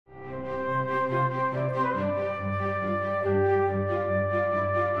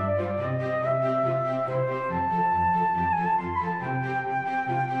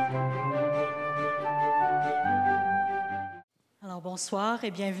Bonsoir et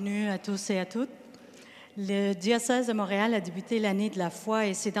bienvenue à tous et à toutes. Le diocèse de Montréal a débuté l'année de la foi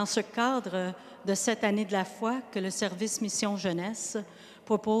et c'est dans ce cadre de cette année de la foi que le service Mission Jeunesse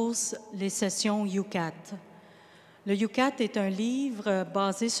propose les sessions Youcat. Le Youcat est un livre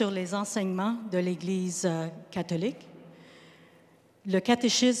basé sur les enseignements de l'Église catholique. Le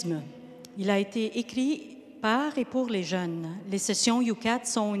catéchisme, il a été écrit par et pour les jeunes. Les sessions Youcat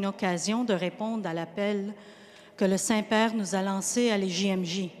sont une occasion de répondre à l'appel que le Saint-Père nous a lancé à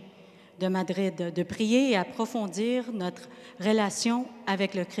l'EJMJ de Madrid, de prier et approfondir notre relation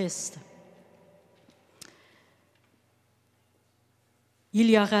avec le Christ. Il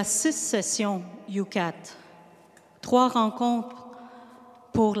y aura 6 sessions Youcat, 3 rencontres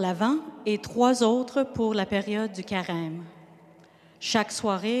pour l'Avent et 3 autres pour la période du Carême. Chaque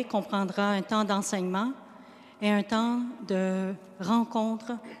soirée comprendra un temps d'enseignement et un temps de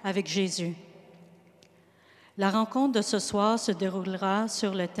rencontre avec Jésus. La rencontre de ce soir se déroulera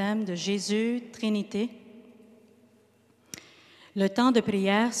sur le thème de Jésus, Trinité. Le temps de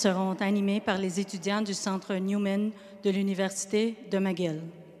prière seront animés par les étudiants du Centre Newman de l'Université de McGill.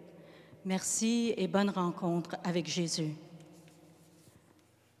 Merci et bonne rencontre avec Jésus.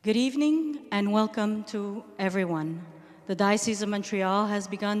 Good evening and welcome to everyone. The Diocese of Montreal has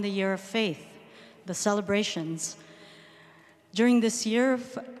begun the Year of Faith, the celebrations. During this year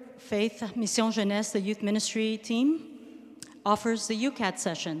of Faith, Mission Jeunesse, the youth ministry team, offers the Youcat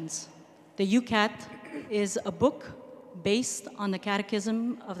sessions. The Youcat is a book based on the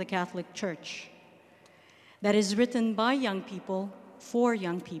Catechism of the Catholic Church that is written by young people for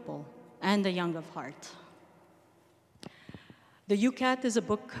young people and the young of heart. The Youcat is a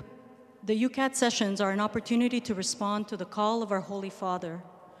book. The Youcat sessions are an opportunity to respond to the call of our Holy Father,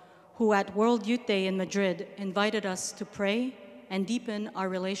 who at World Youth Day in Madrid invited us to pray and deepen our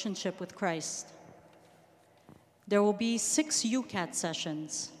relationship with Christ. There will be 6 Youcat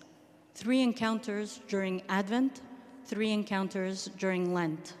sessions, 3 encounters during Advent, 3 encounters during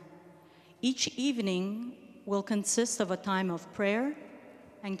Lent. Each evening will consist of a time of prayer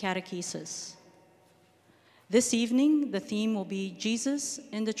and catechesis. This evening, the theme will be Jesus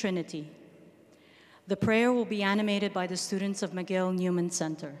in the Trinity. The prayer will be animated by the students of McGill Newman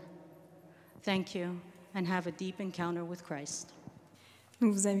Center. Thank you, and have a deep encounter with Christ.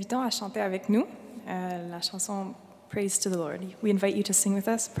 Nous vous invitons à chanter avec nous la chanson Praise to the Lord. We invite you to sing with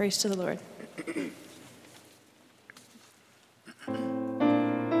us, Praise to the Lord. Oh,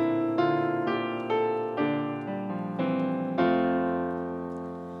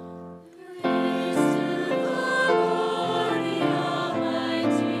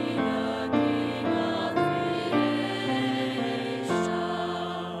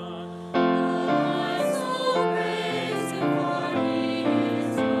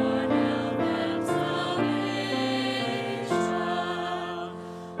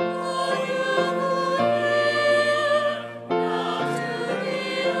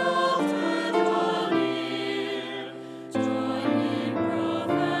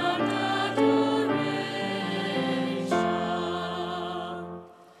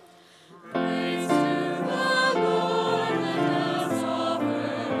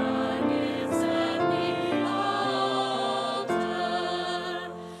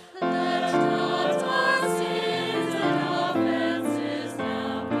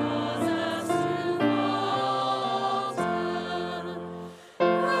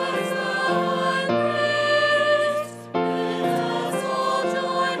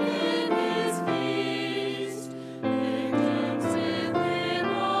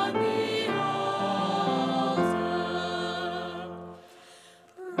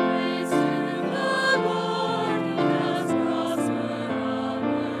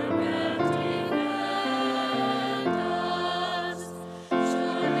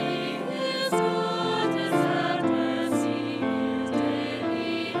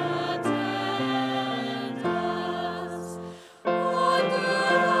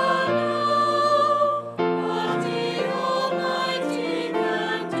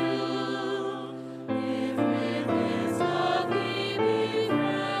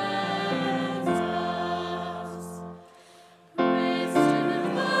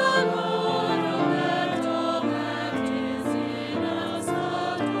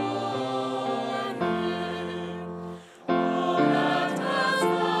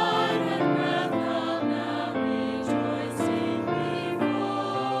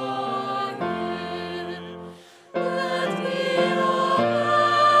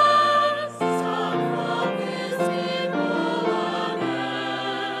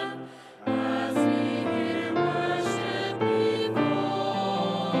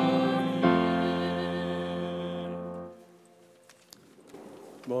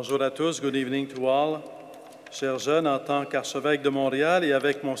 Bonjour à tous, good evening to all. Chers jeunes, en tant qu'archevêque de Montréal et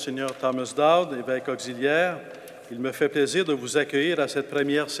avec Mgr Thomas Dowd, évêque auxiliaire, il me fait plaisir de vous accueillir à cette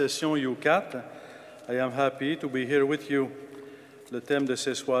première session Youcat. I am happy to be here with you. Le thème de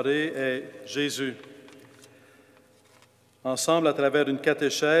ces soirées est Jésus. Ensemble, à travers une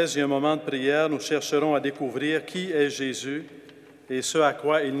catéchèse et un moment de prière, nous chercherons à découvrir qui est Jésus et ce à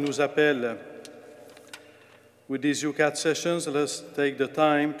quoi il nous appelle. With these Youcat sessions, let's take the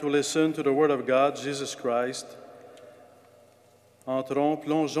time to listen to the Word of God, Jesus Christ. Entrons,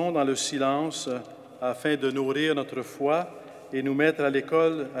 plongeons dans le silence afin de nourrir notre foi et nous mettre à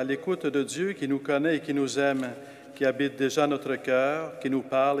l'écoute de Dieu qui nous connaît et qui nous aime, qui habite déjà notre cœur, qui nous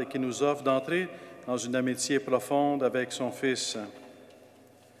parle et qui nous offre d'entrer dans une amitié profonde avec son Fils.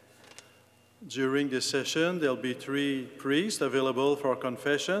 During this session, there'll be 3 priests available for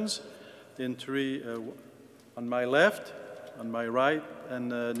confessions on my left, on my right, and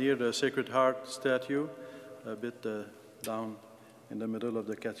near the Sacred Heart statue, a bit down in the middle of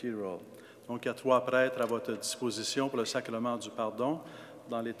the cathedral. Donc, il y a 3 prêtres à votre disposition pour le sacrement du pardon,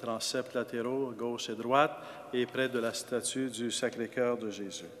 dans les transepts latéraux, gauche et droite, et près de la statue du Sacré-Cœur de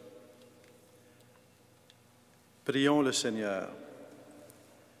Jésus. Prions le Seigneur.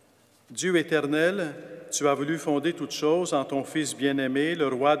 Dieu éternel, tu as voulu fonder toutes choses en ton Fils bien-aimé, le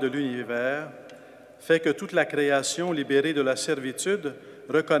Roi de l'univers. Fais que toute la création libérée de la servitude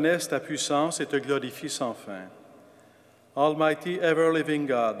reconnaisse ta puissance et te glorifie sans fin. Almighty, ever-living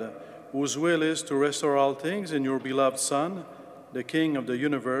God, whose will is to restore all things in your beloved Son, the King of the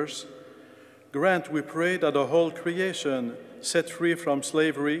universe, grant, we pray, that the whole creation, set free from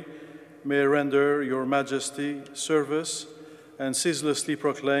slavery, may render your majesty service and ceaselessly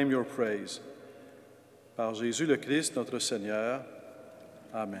proclaim your praise. Par Jésus le Christ, notre Seigneur.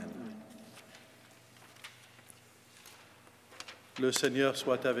 Amen. Le Seigneur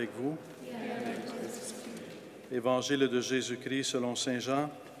soit avec vous. Évangile de Jésus-Christ selon saint Jean.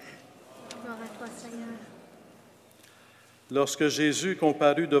 Gloire à toi, Seigneur. Lorsque Jésus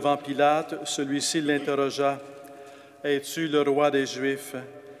comparut devant Pilate, celui-ci l'interrogea. « Es-tu le roi des Juifs? »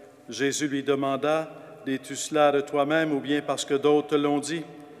 Jésus lui demanda, « Dis-tu cela de toi-même ou bien parce que d'autres te l'ont dit? »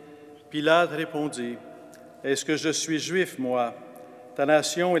 Pilate répondit, « Est-ce que je suis juif, moi? Ta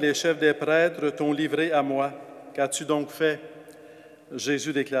nation et les chefs des prêtres t'ont livré à moi. Qu'as-tu donc fait? »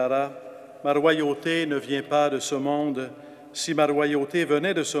 Jésus déclara, « Ma royauté ne vient pas de ce monde. Si ma royauté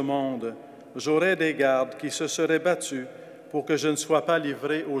venait de ce monde, j'aurais des gardes qui se seraient battus pour que je ne sois pas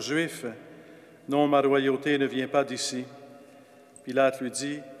livré aux Juifs. Non, ma royauté ne vient pas d'ici. » Pilate lui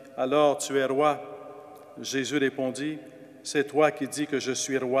dit, « Alors tu es roi. » Jésus répondit, « C'est toi qui dis que je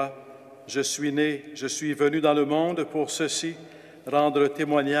suis roi. Je suis né, je suis venu dans le monde pour ceci, rendre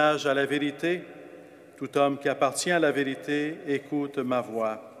témoignage à la vérité. Tout homme qui appartient à la vérité écoute ma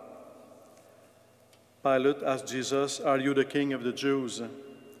voix. » Pilate asked Jesus, "Are you the king of the Jews?"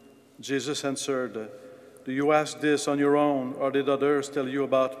 Jesus answered, "Do you ask this on your own, or did others tell you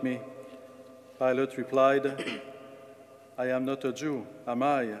about me?" Pilate replied, "I am not a Jew, am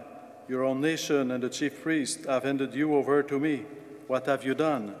I? Your own nation and the chief priests have handed you over to me. What have you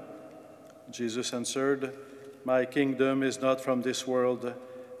done?" Jesus answered, "My kingdom is not from this world.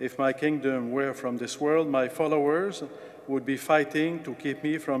 If my kingdom were from this world, my followers would be fighting to keep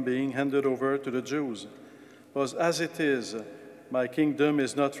me from being handed over to the Jews. But as it is, my kingdom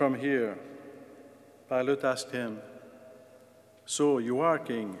is not from here." Pilate asked him, "So you are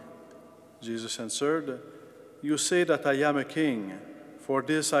king?" Jesus answered, "You say that I am a king. For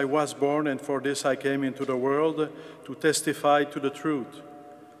this I was born, and for this I came into the world, to testify to the truth.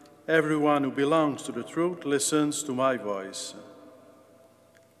 Everyone who belongs to the truth listens to my voice."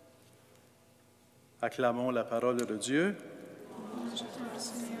 Acclamons la parole de Dieu.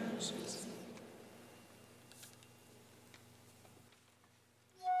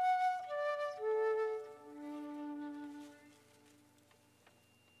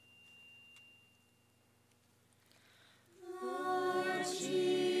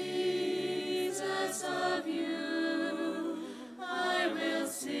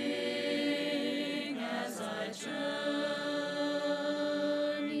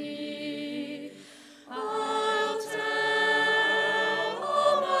 I'll tell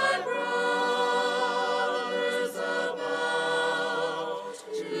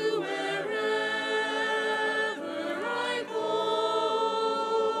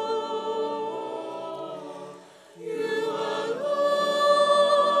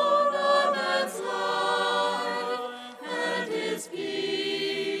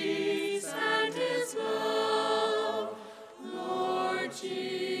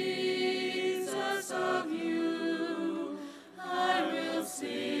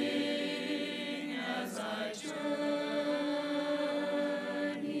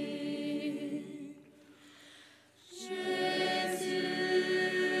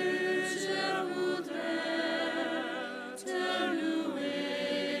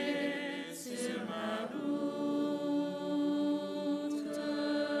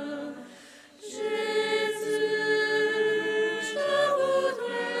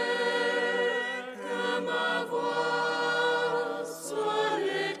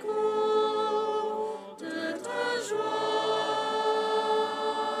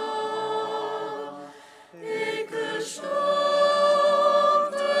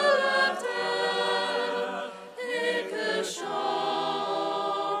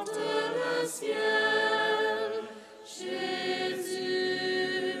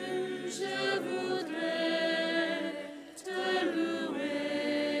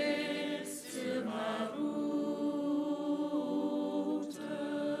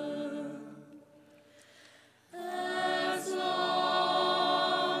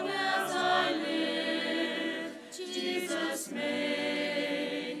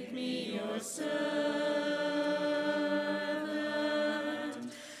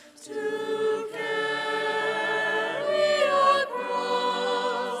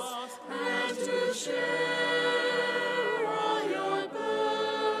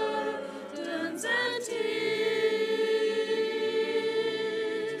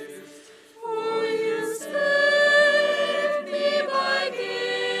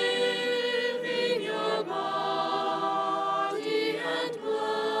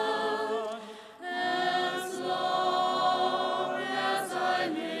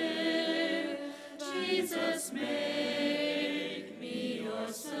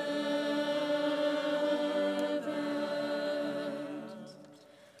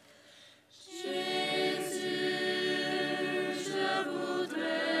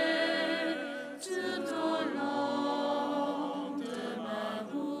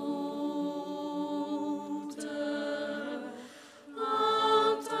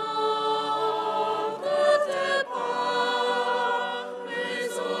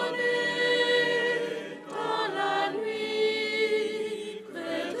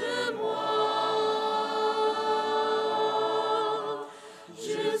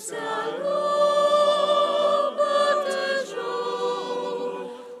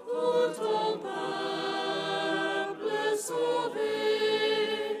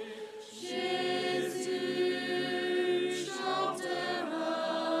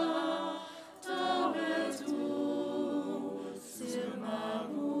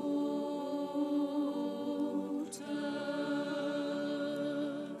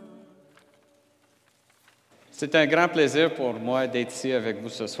C'est un grand plaisir pour moi d'être ici avec vous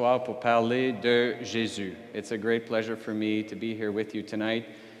ce soir pour parler de Jésus. It's a great pleasure for me to be here with you tonight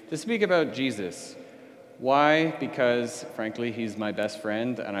to speak about Jesus. Why? Because, frankly, he's my best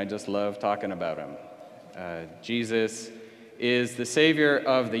friend, and I just love talking about him. Jesus is the Savior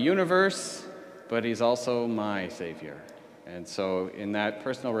of the universe, but he's also my Savior. And so in that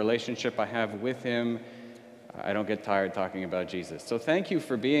personal relationship I have with him, I don't get tired talking about Jesus. So thank you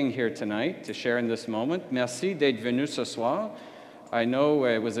for being here tonight to share in this moment. Merci d'être venu ce soir. I know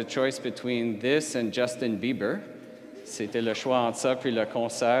it was a choice between this and Justin Bieber. C'était le choix entre ça puis le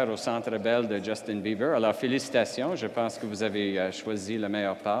concert au Centre Bell de Justin Bieber. Alors félicitations, je pense que vous avez choisi la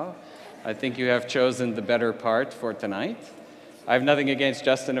meilleure part. I think you have chosen the better part for tonight. I have nothing against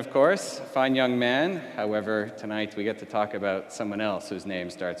Justin, of course, fine young man. However, tonight we get to talk about someone else whose name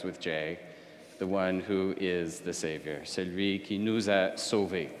starts with J, the one who is the Savior, celui qui nous a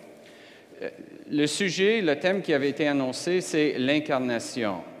sauvés. Le sujet, le thème qui avait été annoncé, c'est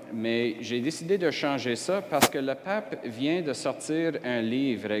l'incarnation. Mais j'ai décidé de changer ça parce que le pape vient de sortir un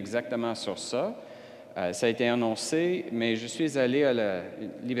livre exactement sur ça. Ça a été annoncé, mais je suis allé à la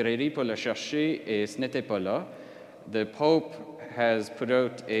librairie pour le chercher et ce n'était pas là. The Pope has put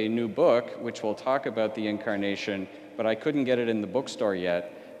out a new book which will talk about the incarnation, but I couldn't get it in the bookstore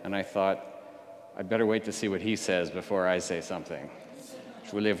yet, and I thought, I'd better wait to see what he says before I say something.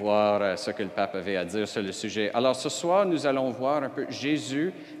 Je voulais voir ce que le pape avait à dire sur le sujet. Alors ce soir, nous allons voir un peu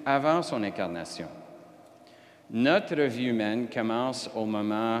Jésus avant son incarnation. Notre vie humaine commence au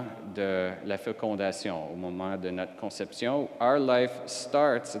moment de la fécondation, au moment de notre conception. Our life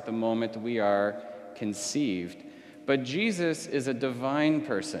starts at the moment we are conceived. But Jesus is a divine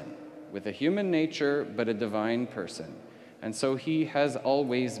person with a human nature, but a divine person. And so he has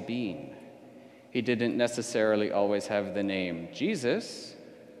always been. He didn't necessarily always have the name Jesus,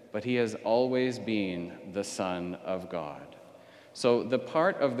 but he has always been the Son of God. So the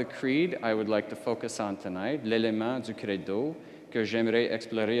part of the creed I would like to focus on tonight, l'élément du credo que j'aimerais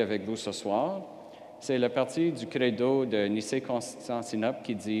explorer avec vous ce soir, c'est la partie du credo de Nicée-Constantinople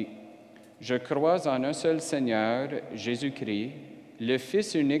qui dit « Je crois en un seul Seigneur, Jésus-Christ, le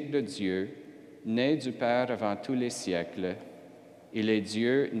Fils unique de Dieu, né du Père avant tous les siècles. Il est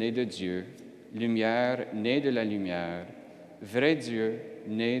Dieu né de Dieu, lumière né de la lumière, vrai Dieu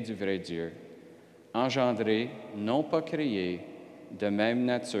né du vrai Dieu, engendré, non pas créé, de même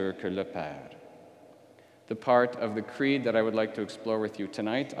nature que le Père. » The part of the creed that I would like to explore with you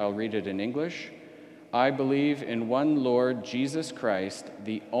tonight, I'll read it in English. I believe in one Lord Jesus Christ,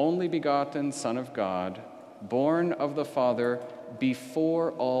 the only begotten Son of God, born of the Father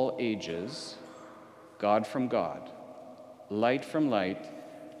before all ages, God from God, light from light,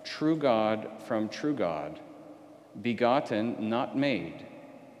 true God from true God, begotten, not made,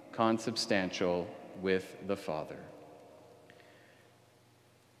 consubstantial with the Father.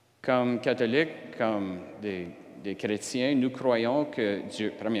 Comme catholiques, comme des chrétiens, nous croyons que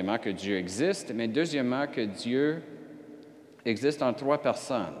Dieu, premièrement, que Dieu existe, mais deuxièmement, que Dieu existe en trois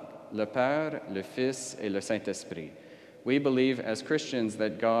personnes, le Père, le Fils et le Saint-Esprit. We believe as Christians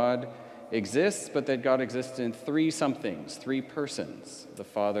that God exists, but that God exists in three somethings, three persons, the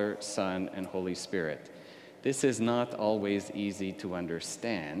Father, Son, and Holy Spirit. This is not always easy to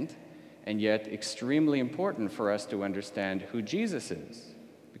understand, and yet extremely important for us to understand who Jesus is,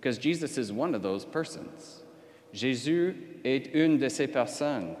 because Jesus is one of those persons. Jésus est une de ces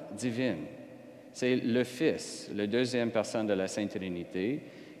personnes divines. C'est le Fils, la deuxième personne de la Sainte Trinité,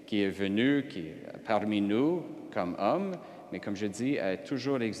 qui est venu parmi nous comme homme, mais comme je dis, a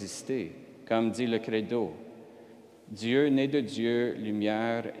toujours existé, comme dit le credo. Dieu né de Dieu,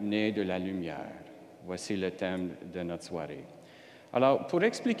 lumière née de la lumière. Voici le thème de notre soirée. Alors, pour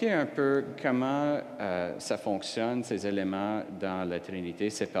expliquer un peu comment ça fonctionne, ces éléments dans la Trinité,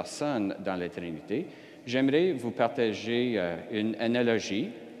 ces personnes dans la Trinité, j'aimerais vous partager une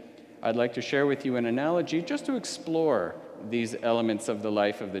analogie. I'd like to share with you an analogy just to explore these elements of the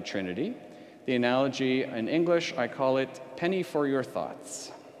life of the Trinity. The analogy, in English, I call it penny for your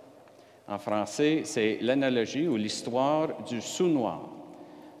thoughts. En français, c'est l'analogie ou l'histoire du sous-noir.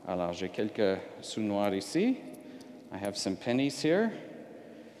 Alors, j'ai quelques sous-noirs ici. I have some pennies here.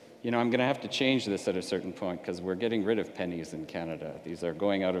 You know, I'm going to have to change this at a certain point because we're getting rid of pennies in Canada. These are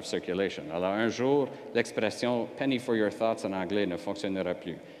going out of circulation. Alors, un jour, l'expression penny for your thoughts en anglais ne fonctionnera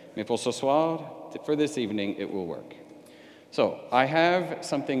plus. Mais pour ce soir, for this evening, it will work. So, I have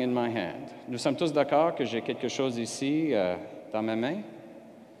something in my hand. Nous sommes tous d'accord que j'ai quelque chose ici dans ma main?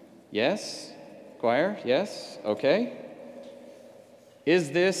 Yes? Choir? Yes? Okay.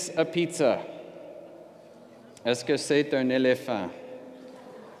 Is this a pizza? Est-ce que c'est un éléphant?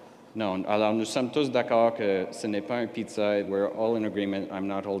 Non, alors nous sommes tous d'accord que ce n'est pas un pizza. We're all in agreement. I'm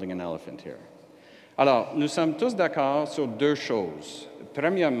not holding an elephant here. Alors, nous sommes tous d'accord sur deux choses.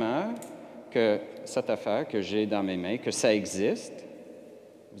 Premièrement, que cette affaire que j'ai dans mes mains, que ça existe.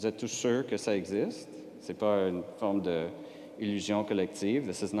 Vous êtes tous sûrs que ça existe? Ce n'est pas une forme d'illusion collective.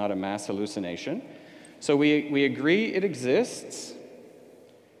 This is not a mass hallucination. So we agree it exists,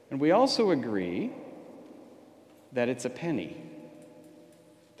 and we also agree that it's a penny,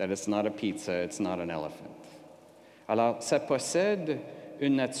 that it's not a pizza, it's not an elephant. Alors, ça possède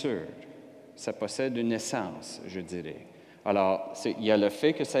une nature, ça possède une essence, je dirais. Alors, il y a le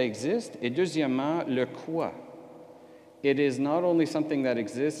fait que ça existe, et deuxièmement, le quoi. It is not only something that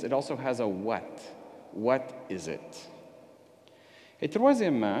exists, it also has a what. What is it? Et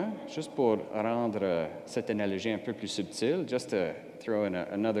troisièmement, juste pour rendre cette analogie un peu plus subtile, just to throw in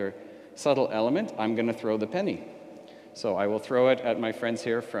another subtle element, I'm going to throw the penny. So I will throw it at my friends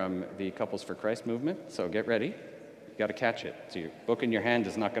here from the Couples for Christ movement. So get ready. You got to catch it. So your book in your hand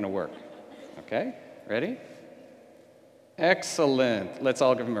is not going to work. Okay? Ready? Excellent. Let's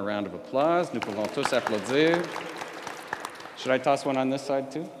all give them a round of applause. Nous pouvons tous applaudir. Should I toss one on this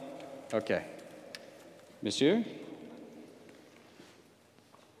side too? Okay. Monsieur?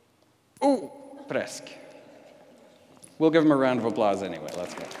 Oh, presque. We'll give him a round of applause anyway.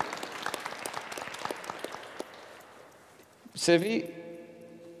 Let's go. Vous savez,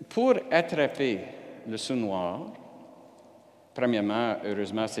 pour attraper le sou noir, premièrement,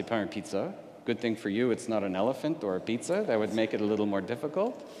 heureusement, ce n'est pas un pizza. Good thing for you, it's not an elephant or a pizza. That would make it a little more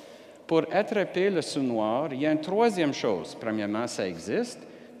difficult. Pour attraper le sou noir, il y a une troisième chose. Premièrement, ça existe.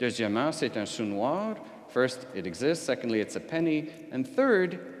 Deuxièmement, c'est un sou noir. First, it exists. Secondly, it's a penny. And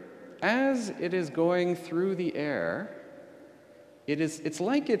third, as it is going through the air, it's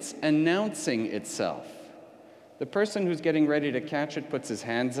like it's announcing itself. The person who's getting ready to catch it puts his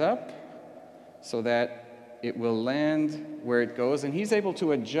hands up so that it will land where it goes, and he's able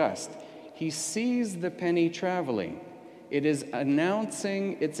to adjust. He sees the penny traveling. It is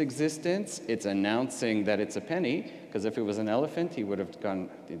announcing its existence. It's announcing that it's a penny, because if it was an elephant, he would have gone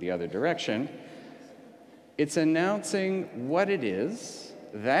the other direction. It's announcing what it is,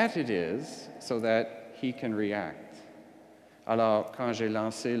 that it is, so that he can react. Alors, quand j'ai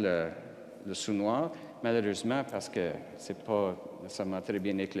lancé le sou noir, malheureusement, parce que c'est pas nécessairement très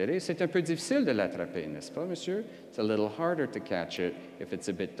bien éclairé, c'est un peu difficile de l'attraper, n'est-ce pas, monsieur? It's a little harder to catch it if it's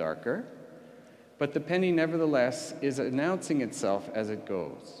a bit darker. But the penny, nevertheless, is announcing itself as it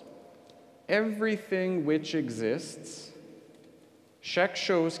goes. Everything which exists, chaque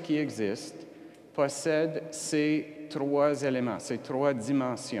chose qui existe, possède ces trois éléments, ces trois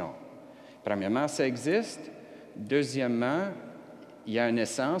dimensions. Premièrement, ça existe. Deuxièmement, il y a une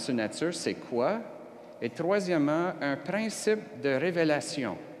essence, une nature, c'est quoi? Et troisièmement, un principe de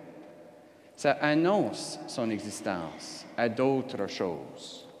révélation. Ça annonce son existence à d'autres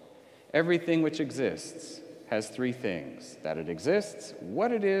choses. Everything which exists has three things: that it exists,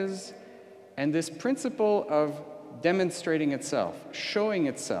 what it is, and this principle of demonstrating itself, showing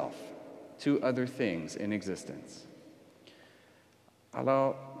itself to other things in existence.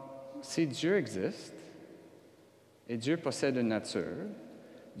 Alors, si Dieu existe, et Dieu possède une nature,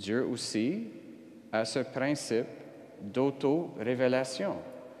 Dieu aussi a ce principe d'auto-révélation.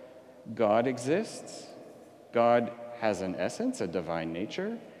 God exists, God has an essence, a divine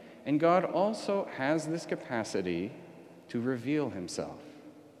nature, and God also has this capacity to reveal himself,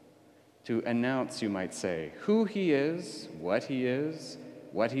 to announce, you might say, who he is, what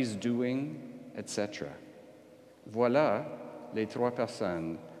he's doing, etc. Voilà les trois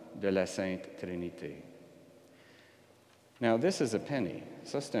personnes de la Sainte Trinité. Now, this is a penny.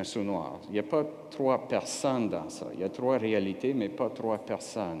 Ça, c'est un sou noir. Il n'y a pas trois personnes dans ça. Il y a trois réalités, mais pas trois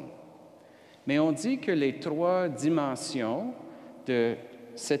personnes. Mais on dit que les trois dimensions de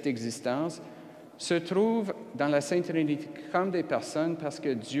cette existence se trouvent dans la Sainte Trinité comme des personnes parce que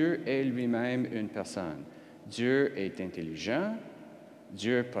Dieu est lui-même une personne. Dieu est intelligent,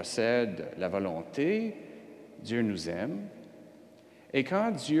 Dieu possède la volonté, Dieu nous aime. Et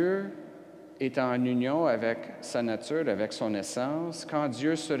quand Dieu est en union avec sa nature, avec son essence, quand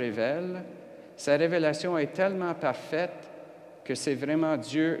Dieu se révèle, sa révélation est tellement parfaite que c'est vraiment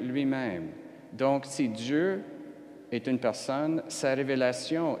Dieu lui-même. Donc, si Dieu est une personne, sa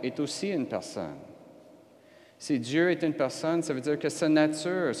révélation est aussi une personne. Si Dieu est une personne, ça veut dire que sa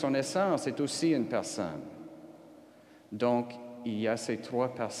nature, son essence est aussi une personne. Donc, il y a ces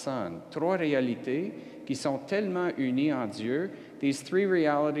trois personnes, trois réalités qui sont tellement unies en Dieu. These three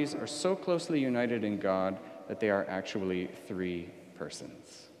realities are so closely united in God that they are actually three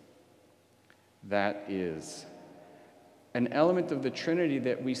persons. That is an element of the Trinity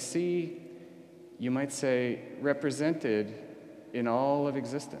that we see, you might say, represented in all of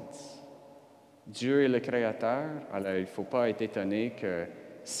existence. Dieu est le créateur, alors il ne faut pas être étonné que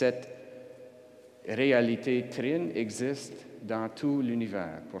cette réalité trine existe dans tout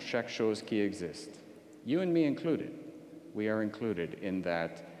l'univers, pour chaque chose qui existe. You and me included. We are included in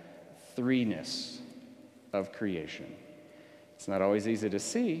that threeness of creation. It's not always easy to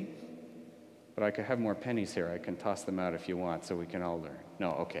see, but I could have more pennies here. I can toss them out if you want so we can all learn.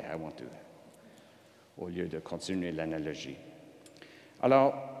 No, okay, I won't do that. Au lieu de continuer l'analogie.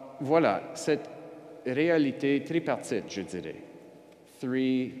 Alors, voilà, cette réalité tripartite, je dirais.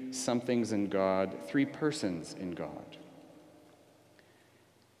 Three somethings in God, three persons in God.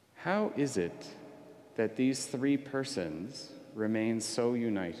 How is it that these three persons remain so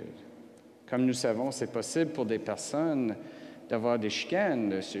united? Comme nous savons, c'est possible pour des personnes d'avoir des chicanes,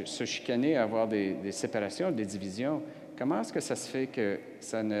 de se chicaner, avoir des séparations, des divisions. Comment est-ce que ça se fait que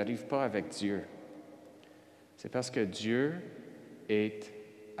ça n'arrive pas avec Dieu? C'est parce que Dieu est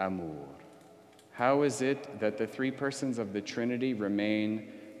amour. How is it that the three persons of the Trinity remain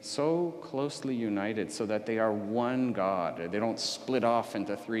so closely united so that they are one God? They don't split off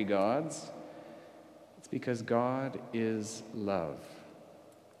into three gods. It's because God is love.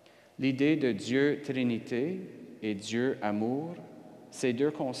 L'idée de Dieu Trinité et Dieu amour, ces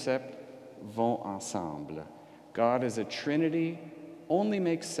deux concepts vont ensemble. God as a Trinity only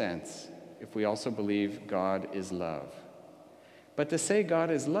makes sense if we also believe God is love. But to say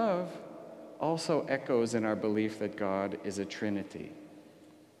God is love also echoes in our belief that God is a Trinity.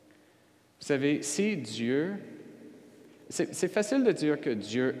 Vous savez, si Dieu... C'est facile de dire que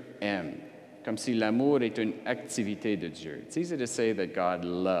Dieu aime, comme si l'amour est une activité de Dieu. It's easy to say that God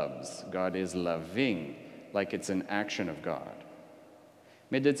loves, God is loving, like it's an action of God.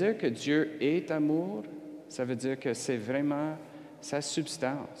 Mais de dire que Dieu est amour, ça veut dire que c'est vraiment sa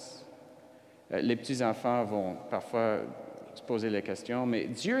substance. Les petits-enfants vont parfois se poser la question, mais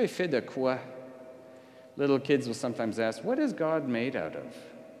Dieu est fait de quoi? Little kids will sometimes ask, what is God made out of?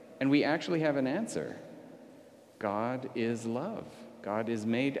 And we actually have an answer. God is love. God is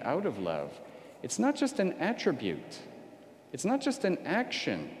made out of love. It's not just an attribute. It's not just an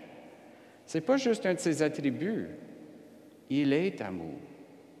action. C'est pas juste un de ses attributs. Il est amour.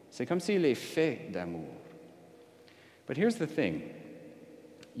 C'est comme s'il est fait d'amour. But here's the thing.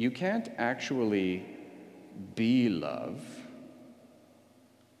 You can't actually be love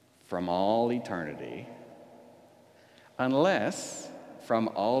from all eternity unless from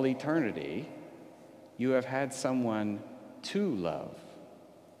all eternity you have had someone to love.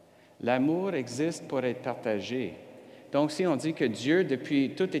 L'amour existe pour être partagé. Donc si on dit que Dieu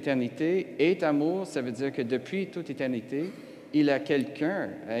depuis toute éternité est amour, ça veut dire que depuis toute éternité, il a quelqu'un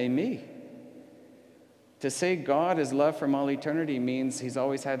à aimer. To say God is love from all eternity means he's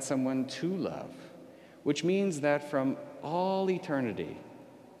always had someone to love, which means that from all eternity,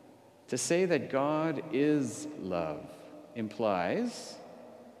 to say that God is love implies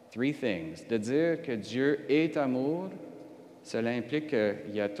three things. De dire que Dieu est amour, cela implique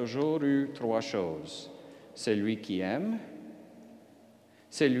qu'il y a toujours eu trois choses. Celui qui aime,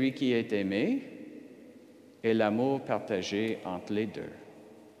 celui qui est aimé, et l'amour partagé entre les deux.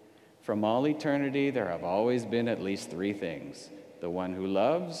 From all eternity, there have always been at least three things. The one who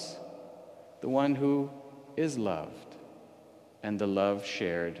loves, the one who is loved, and the love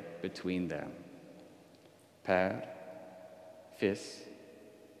shared between them. Père, Fils,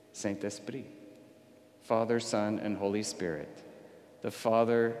 Saint-Esprit. Father, Son, and Holy Spirit. The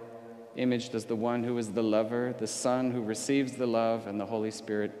Father imaged as the one who is the lover, the Son who receives the love, and the Holy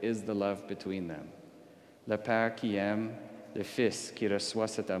Spirit is the love between them. Le Père qui aime, le Fils qui reçoit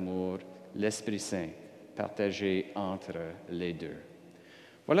cet amour, l'Esprit Saint partagé entre les deux.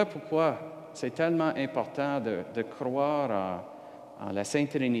 Voilà pourquoi c'est tellement important de croire en la Sainte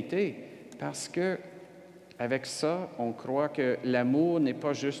Trinité, parce que avec ça, on croit que l'amour n'est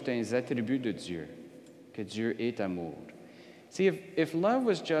pas juste un attribut de Dieu, que Dieu est amour. See, if love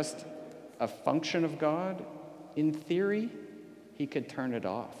was just a function of God, in theory, he could turn it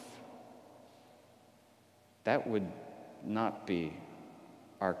off. That would not be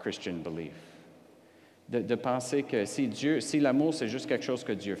our Christian belief. De penser que si l'amour c'est juste quelque chose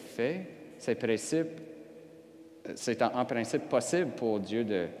que Dieu fait, c'est en principe possible pour Dieu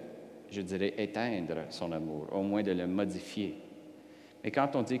de, je dirais, éteindre son amour, au moins de le modifier. Mais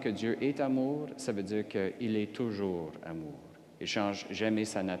quand on dit que Dieu est amour, ça veut dire qu'il est toujours amour. Il ne change jamais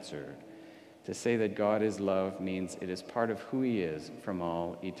sa nature. To say that God is love means it is part of who he is from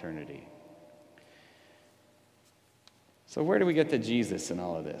all eternity. So where do we get to Jesus in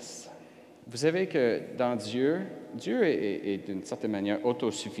all of this? Vous savez que dans Dieu, Dieu est d'une certaine manière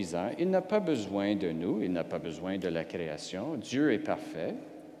autosuffisant. Il n'a pas besoin de nous, il n'a pas besoin de la création. Dieu est parfait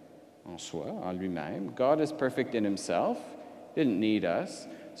en soi, en lui-même. God is perfect in himself. He didn't need us.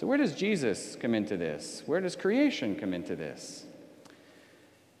 So where does Jesus come into this? Where does creation come into this?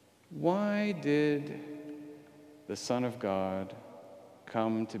 Why did the Son of God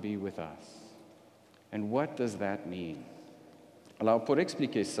come to be with us? And what does that mean? Alors, pour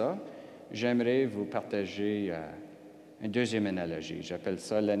expliquer ça, j'aimerais vous partager une deuxième analogie. J'appelle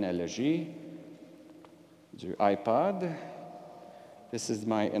ça l'analogie du iPod. This is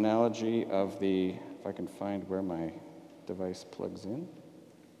my analogy of the, if I can find where my device plugs in.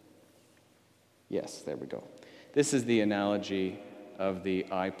 Yes, there we go. This is the analogy of the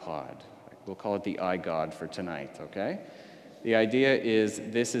iPod. We'll call it the iGod for tonight, okay? The idea is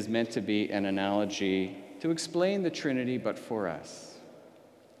this is meant to be an analogy to explain the Trinity, but for us.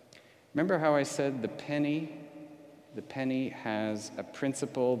 Remember how I said the penny has a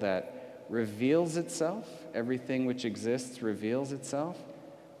principle that reveals itself? Everything which exists reveals itself?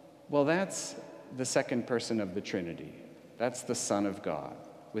 Well, that's the second person of the Trinity. That's the Son of God.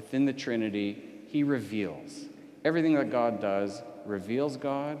 Within the Trinity, he reveals. Everything that God does reveals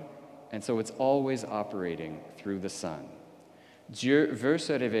God, and so it's always operating through the Son. Dieu veut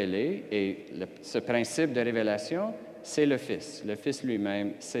se révéler, et ce principe de révélation, c'est le Fils. Le Fils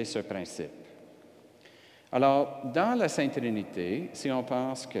lui-même, c'est ce principe. Alors, dans la Sainte Trinité, si on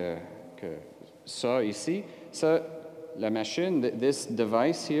pense que ça ici, ça, la machine, this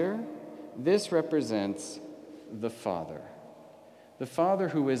device here, this represents the Father. The Father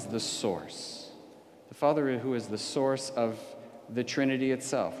who is the source. The Father who is the source of the Trinity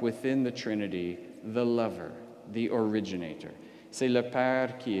itself. Within the Trinity, the lover, the originator. C'est le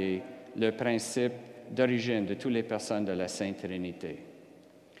Père qui est le principe d'origine de toutes les personnes de la Sainte Trinité.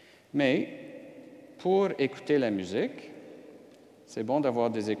 Mais pour écouter la musique, c'est bon d'avoir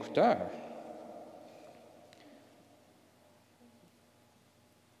des écouteurs.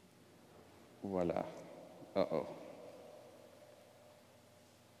 Voilà. Uh-oh.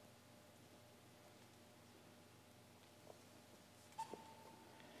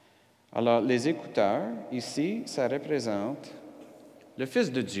 Alors, les écouteurs, ici, ça représente le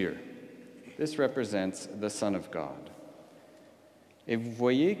Fils de Dieu. This represents the Son of God. Et vous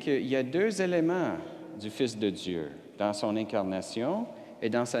voyez qu'il y a deux éléments du Fils de Dieu dans son incarnation et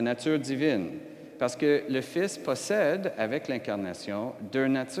dans sa nature divine. Parce que le Fils possède, avec l'incarnation, deux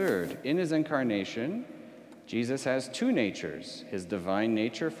natures. In his incarnation, Jesus has two natures, his divine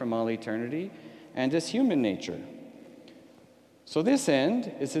nature from all eternity and his human nature. So this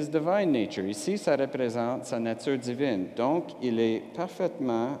end is his divine nature. Ici, ça représente sa nature divine. Donc, il est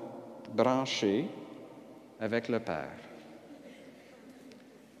parfaitement branché avec le Père.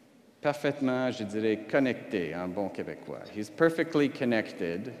 Parfaitement, je dirais, connecté en bon québécois. He's perfectly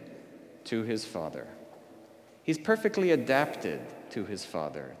connected to his Father. He's perfectly adapted to his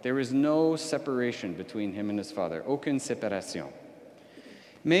Father. There is no separation between him and his Father. Aucune séparation.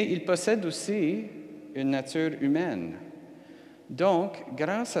 Mais il possède aussi une nature humaine. Donc,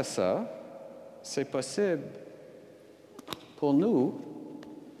 grâce à ça, c'est possible pour nous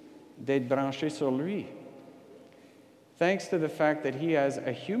d'être branchés sur lui. Thanks to the fact that he has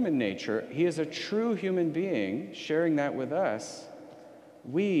a human nature, he is a true human being, sharing that with us,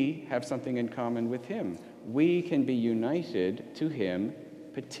 we have something in common with him. We can be united to him,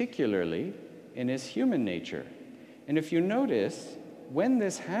 particularly in his human nature. And if you notice, when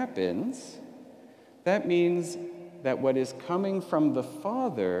this happens, that means that what is coming from the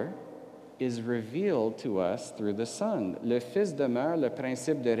Father is revealed to us through the Son. Le Fils demeure le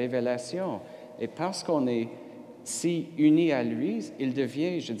principe de révélation. Et parce qu'on est si unis à lui, il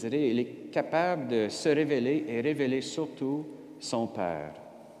devient, je dirais, il est capable de se révéler et révéler surtout son Père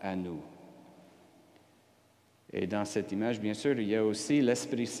à nous. Et dans cette image, bien sûr, il y a aussi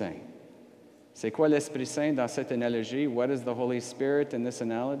l'Esprit Saint. C'est quoi l'Esprit Saint dans cette analogie? What is the Holy Spirit in this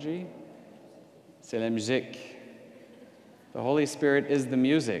analogy? C'est la musique. The Holy Spirit is the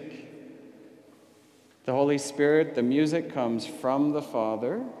music. The Holy Spirit, the music comes from the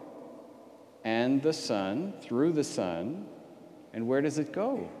Father and the Son, through the Son. And where does it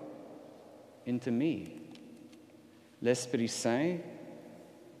go? Into me. L'Esprit Saint,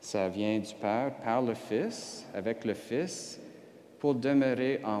 ça vient du Père par le Fils, avec le Fils, pour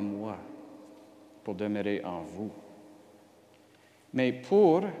demeurer en moi, pour demeurer en vous. Mais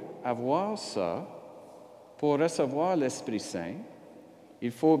pour avoir ça, pour recevoir l'Esprit Saint,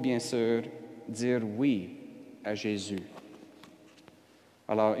 il faut bien sûr dire oui à Jésus.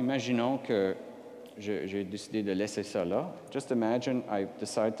 Alors, imaginons que j'ai décidé de laisser ça là. Just imagine I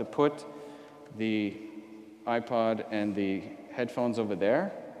decide to put the iPod and the headphones over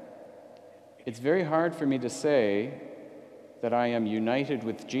there, it's very hard for me to say that I am united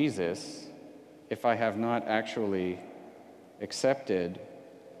with Jesus if I have not actually accepted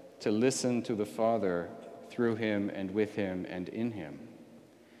to listen to the Father through him and with him and in him.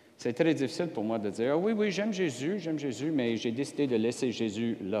 C'est très difficile pour moi de dire, oui, oui, j'aime Jésus, mais j'ai décidé de laisser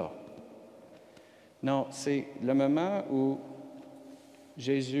Jésus là. Non, c'est le moment où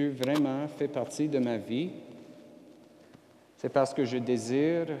Jésus vraiment fait partie de ma vie. C'est parce que je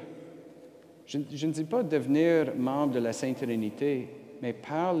désire, je ne dis pas devenir membre de la Sainte Trinité, mais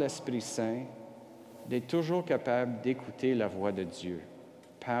par l'Esprit Saint, d'être toujours capable d'écouter la voix de Dieu,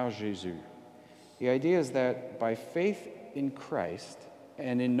 par Jésus. The idea is that by faith in Christ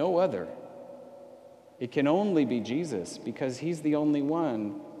and in no other, it can only be Jesus because he's the only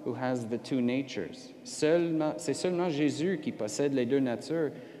one who has the two natures. C'est seulement Jésus qui possède les deux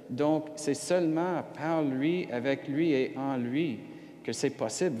natures. Donc, c'est seulement par lui, avec lui et en lui que c'est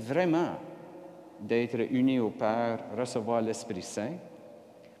possible vraiment d'être uni au Père, recevoir l'Esprit Saint.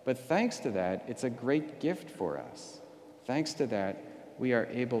 But thanks to that, it's a great gift for us. Thanks to that, we are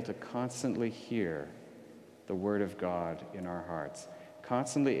able to constantly hear the Word of God in our hearts,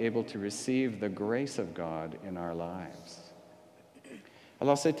 constantly able to receive the grace of God in our lives.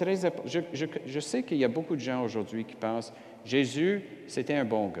 Alors, c'est très je sais qu'il y a beaucoup de gens aujourd'hui qui pensent Jésus, c'était un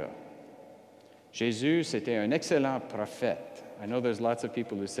bon gars. Jésus, c'était un excellent prophète. I know there's lots of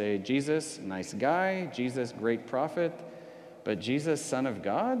people who say, Jesus, nice guy, Jesus, great prophet, but Jesus, son of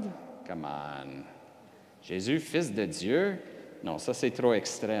God? Come on. Jésus, fils de Dieu? Non, ça c'est trop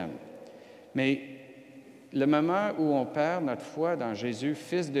extrême. Mais le moment où on perd notre foi dans Jésus,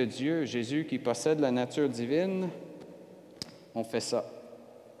 fils de Dieu, Jésus qui possède la nature divine, on fait ça.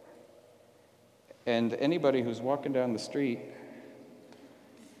 And anybody who's walking down the street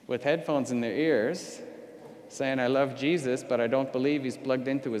with headphones in their ears, saying, I love Jesus, but I don't believe he's plugged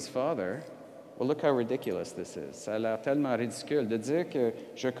into his Father, well, look how ridiculous this is. Ça a l'air tellement ridicule de dire que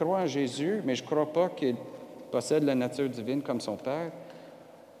je crois en Jésus, mais je ne crois pas qu'il possède la nature divine comme son Père.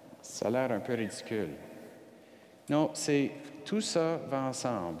 Ça a l'air un peu ridicule. Non, tout ça va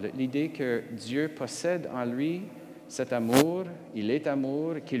ensemble. L'idée que Dieu possède en lui cet amour, il est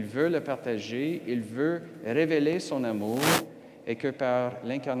amour, qu'il veut le partager, il veut révéler son amour et que par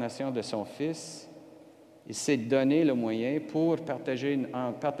l'incarnation de son Fils, il s'est donné le moyen pour partager,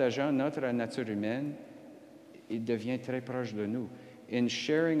 en partageant notre nature humaine, il devient très proche de nous. In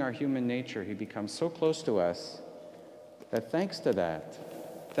sharing our human nature, he becomes so close to us that thanks to that,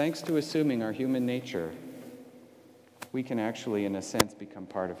 thanks to assuming our human nature, we can actually, in a sense, become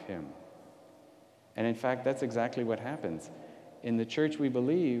part of him. And in fact, that's exactly what happens. In the church, we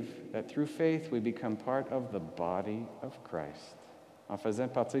believe that through faith, we become part of the body of Christ. En faisant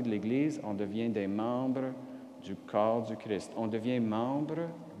partie de l'Église, on devient des membres du corps du Christ. On devient membre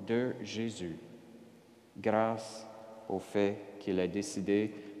de Jésus, grâce au fait qu'il a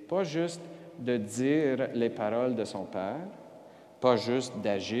décidé, pas juste de dire les paroles de son Père, pas juste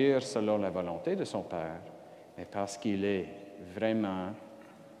d'agir selon la volonté de son Père, mais parce qu'il est vraiment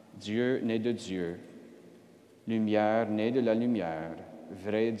Dieu né de Dieu, lumière né de la lumière,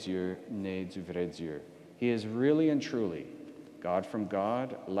 vrai Dieu né du vrai Dieu. He is really and truly God from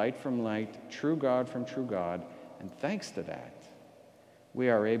God, light from light, true God from true God, and thanks to that, we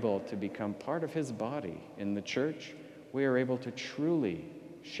are able to become part of his body in the church. We are able to truly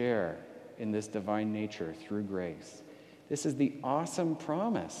share in this divine nature through grace. This is the awesome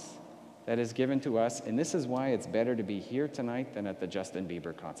promise that is given to us, and this is why it's better to be here tonight than at the Justin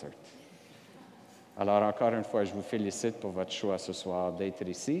Bieber concert. Alors encore une fois, je vous félicite pour votre choix ce soir d'être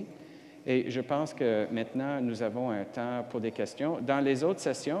ici. Et je pense que maintenant, nous avons un temps pour des questions. Dans les autres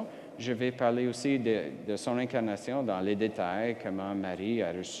sessions, je vais parler aussi de son incarnation dans les détails, comment Marie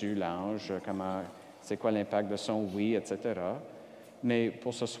a reçu l'ange, c'est quoi l'impact de son oui, etc. Mais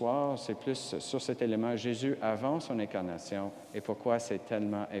pour ce soir, c'est plus sur cet élément, Jésus avant son incarnation et pourquoi c'est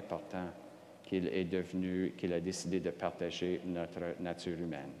tellement important qu'il a décidé de partager notre nature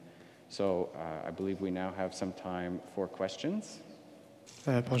humaine. So, I believe we now have some time for questions.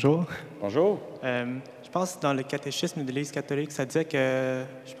 Bonjour. Bonjour. Je pense que dans le catéchisme de l'Église catholique, ça disait que,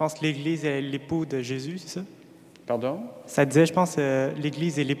 je pense que l'Église est l'époux de Jésus, c'est ça? Pardon? Ça disait, je pense,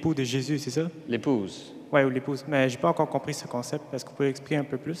 l'Église est l'époux de Jésus, c'est ça? L'épouse. Oui, ou l'épouse. Mais je n'ai pas encore compris ce concept. Est-ce que vous pouvez expliquer un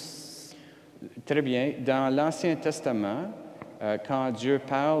peu plus? Très bien. Dans l'Ancien Testament, quand Dieu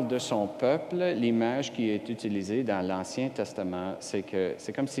parle de son peuple, l'image qui est utilisée dans l'Ancien Testament,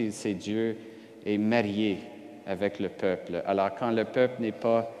 c'est comme si Dieu est marié avec le peuple. Alors, quand le peuple n'est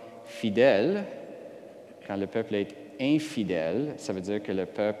pas fidèle, quand le peuple est infidèle, ça veut dire que le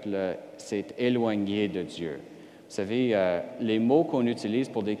peuple s'est éloigné de Dieu. Vous savez, les mots qu'on utilise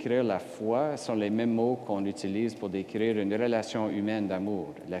pour décrire la foi sont les mêmes mots qu'on utilise pour décrire une relation humaine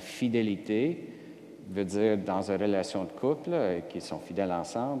d'amour. La fidélité veut dire dans une relation de couple, qui sont fidèles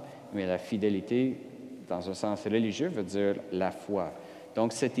ensemble, mais la fidélité, dans un sens religieux, veut dire la foi.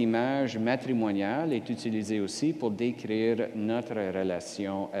 Donc, cette image matrimoniale est utilisée aussi pour décrire notre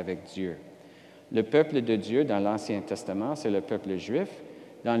relation avec Dieu. Le peuple de Dieu, dans l'Ancien Testament, c'est le peuple juif.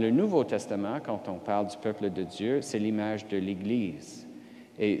 Dans le Nouveau Testament, quand on parle du peuple de Dieu, c'est l'image de l'Église.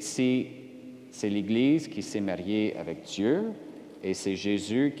 Et si c'est l'Église qui s'est mariée avec Dieu, et c'est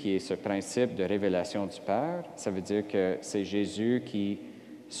Jésus qui est ce principe de révélation du Père, ça veut dire que c'est Jésus qui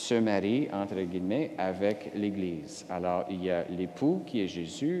se marie, entre guillemets, avec l'Église. Alors, il y a l'époux qui est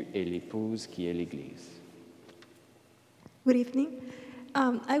Jésus et l'épouse qui est l'Église. Good evening.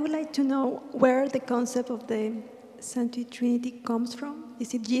 I would like to know where the concept of the Sanctity Trinity comes from.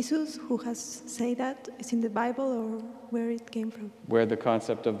 Is it Jesus who has said that? Is it in the Bible or where it came from? Where the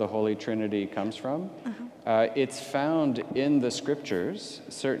concept of the Holy Trinity comes from? It's found in the Scriptures.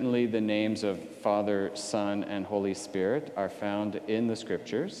 Certainly the names of Father, Son, and Holy Spirit are found in the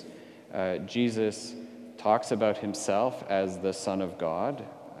Scriptures. Jesus talks about himself as the Son of God,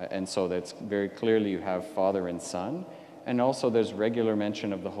 and so that's very clearly you have Father and Son. And also there's regular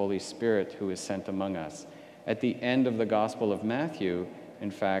mention of the Holy Spirit who is sent among us. At the end of the Gospel of Matthew, in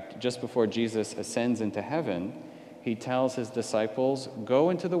fact, just before Jesus ascends into heaven, he tells his disciples,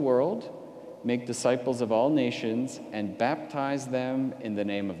 "Go into the world, make disciples of all nations, and baptize them in the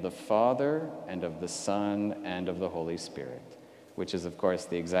name of the Father, and of the Son, and of the Holy Spirit," which is, of course,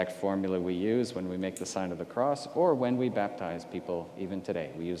 the exact formula we use when we make the sign of the cross or when we baptize people even today.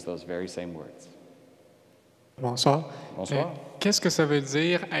 We use those very same words. Bonsoir. Bonsoir. Qu'est-ce que ça veut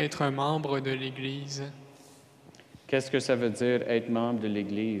dire être un membre de l'Église? Qu'est-ce que ça veut dire être membre de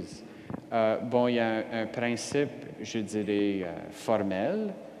l'Église? Bon, il y a un principe, je dirais,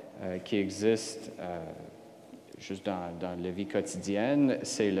 formel qui existe juste dans la vie quotidienne,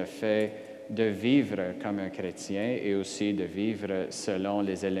 c'est le fait de vivre comme un chrétien et aussi de vivre selon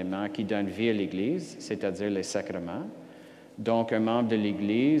les éléments qui donnent vie à l'Église, c'est-à-dire les sacrements. Donc, un membre de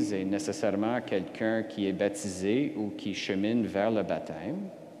l'Église est nécessairement quelqu'un qui est baptisé ou qui chemine vers le baptême.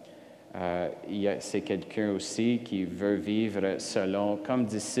 C'est quelqu'un aussi qui veut vivre selon, comme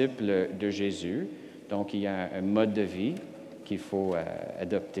disciple de Jésus. Donc, il y a un mode de vie qu'il faut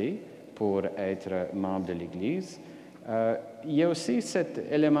adopter pour être membre de l'Église. Il y a aussi cet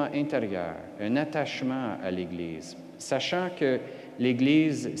élément intérieur, un attachement à l'Église, sachant que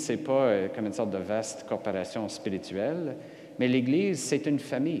l'Église, ce n'est pas comme une sorte de vaste corporation spirituelle, mais l'Église, c'est une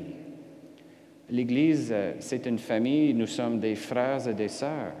famille. L'Église, c'est une famille, nous sommes des frères et des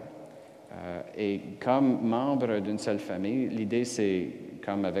sœurs. Et comme membres d'une seule famille, l'idée, c'est,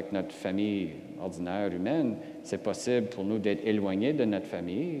 comme avec notre famille ordinaire humaine, c'est possible pour nous d'être éloignés de notre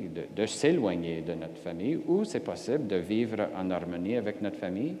famille, de s'éloigner de notre famille, ou c'est possible de vivre en harmonie avec notre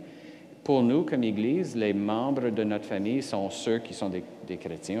famille. Pour nous, comme Église, les membres de notre famille sont ceux qui sont des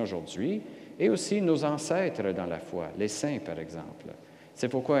chrétiens aujourd'hui, et aussi nos ancêtres dans la foi, les saints, par exemple. C'est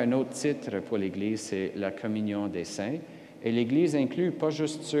pourquoi un autre titre pour l'Église, c'est la communion des saints. Et l'Église inclut pas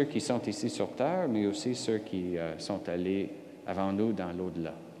juste ceux qui sont ici sur terre, mais aussi ceux qui sont allés avant nous dans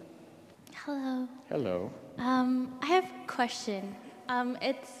l'au-delà. Hello. Hello. I have a question.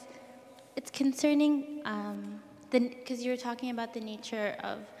 It's concerning because you were talking about the nature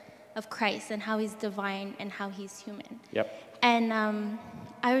of Christ and how he's divine and how he's human. Yep. And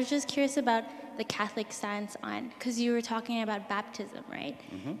I was just curious about the Catholic stance on, because you were talking about baptism, right?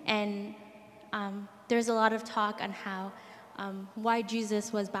 Mm-hmm. And there's a lot of talk on how why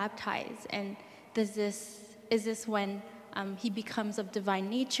Jesus was baptized, and is this when he becomes of divine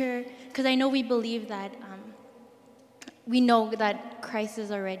nature? Because I know we believe that we know that Christ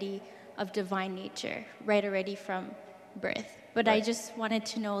is already of divine nature, right, already from birth. But Right. I just wanted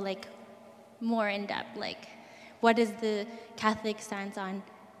to know, like, more in depth, like, what is the Catholic stance on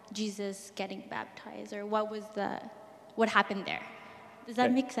Jesus getting baptized, or what happened there? Does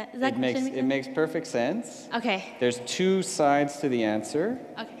that make sense? Does that question make It sense? makes perfect sense. Okay. There's two sides to the answer.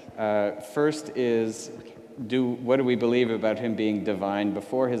 Okay. First is, what do we believe about him being divine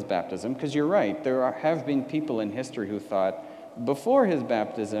before his baptism? Because you're right, there have been people in history who thought before his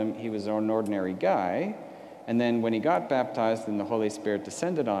baptism he was an ordinary guy, and then when he got baptized and the Holy Spirit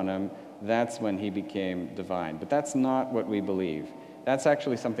descended on him, that's when he became divine. But that's not what we believe. That's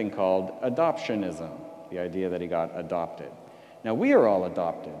actually something called adoptionism, the idea that he got adopted. Now, we are all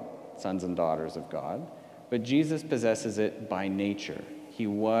adopted, sons and daughters of God, but Jesus possesses it by nature. He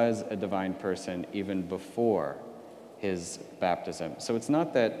was a divine person even before his baptism. So it's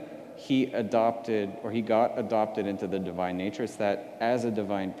not that he adopted or he got adopted into the divine nature, it's that as a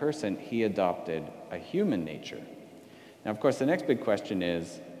divine person, he adopted a human nature. Now, of course, the next big question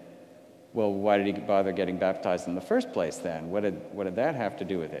is, well, why did he bother getting baptized in the first place then? What did that have to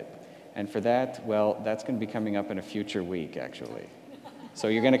do with it? And for that, well, that's going to be coming up in a future week, actually. So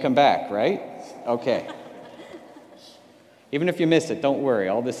you're going to come back, right? Okay. Even if you miss it, don't worry.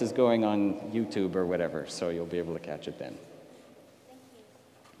 All this is going on YouTube or whatever, so you'll be able to catch it then.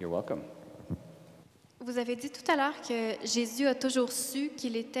 You're welcome. Vous avez dit tout à l'heure que Jésus a toujours su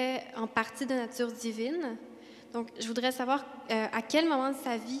qu'il était en partie de nature divine. Donc, je voudrais savoir à quel moment de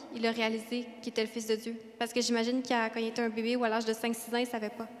sa vie il a réalisé qu'il était le Fils de Dieu. Parce que j'imagine quand il était un bébé ou à l'âge de 5-6 ans, il ne savait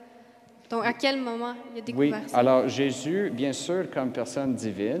pas. Donc, à quel moment il a découvert ça? Alors Jésus, bien sûr, comme personne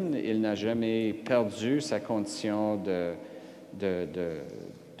divine, il n'a jamais perdu sa condition de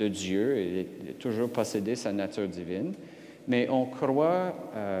Dieu. Il a toujours possédé sa nature divine. Mais on croit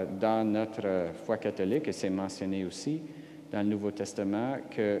dans notre foi catholique, et c'est mentionné aussi dans le Nouveau Testament,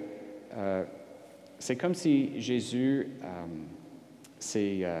 que c'est comme si Jésus,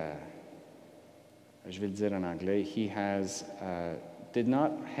 je vais le dire en anglais, did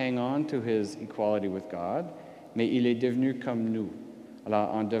not hang on to his equality with God, mais il est devenu comme nous.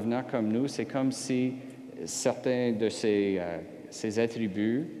 Alors, en devenant comme nous, c'est comme si certains de ses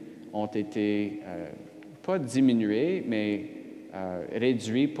attributs ont été pas diminués, mais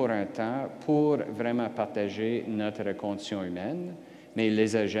réduits pour un temps pour vraiment partager notre condition humaine, mais il ne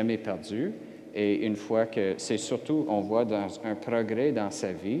les a jamais perdus. Et une fois que, c'est surtout, on voit un progrès dans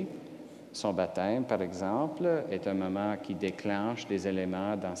sa vie. Son baptême, par exemple, est un moment qui déclenche des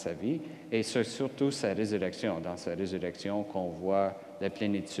éléments dans sa vie. Et c'est surtout sa résurrection, dans sa résurrection qu'on voit la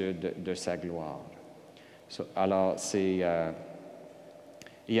plénitude de sa gloire. Alors, il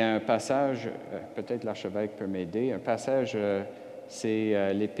y a un passage, peut-être l'archevêque peut m'aider, un passage,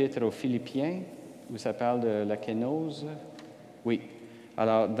 c'est l'Épître aux Philippiens, où ça parle de la kénose. Oui.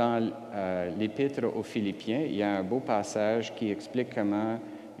 Alors, dans l'Épître aux Philippiens, il y a un beau passage qui explique comment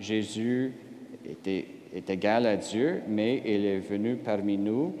Jésus est égal à Dieu, mais il est venu parmi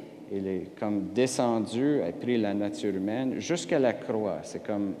nous, il est comme descendu, a pris la nature humaine jusqu'à la croix. C'est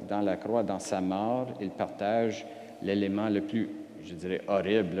comme dans la croix, dans sa mort, il partage l'élément le plus, je dirais,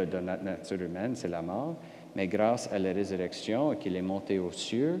 horrible de notre nature humaine, c'est la mort. Mais grâce à la résurrection et qu'il est monté aux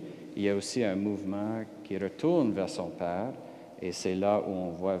cieux, il y a aussi un mouvement qui retourne vers son Père. Et c'est là où on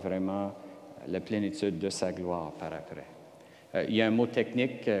voit vraiment la plénitude de sa gloire par après. Il y a un mot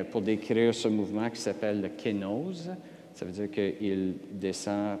technique pour décrire ce mouvement qui s'appelle le kénose. Ça veut dire qu'il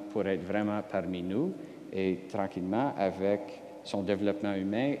descend pour être vraiment parmi nous et tranquillement, avec son développement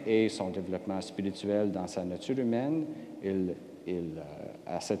humain et son développement spirituel dans sa nature humaine, il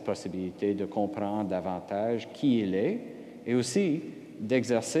a cette possibilité de comprendre davantage qui il est et aussi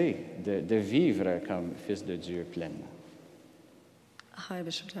d'exercer, de vivre comme fils de Dieu pleinement. Hi,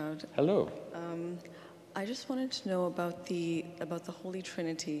 Bishop Dowd. Hello. I just wanted to know about the Holy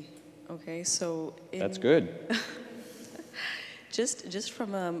Trinity. Okay, so that's good. just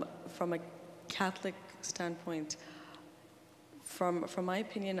from a Catholic standpoint, from my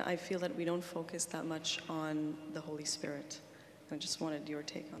opinion, I feel that we don't focus that much on the Holy Spirit. I just wanted your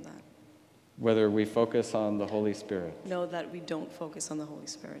take on that. Whether we focus on the Holy Spirit. No, that we don't focus on the Holy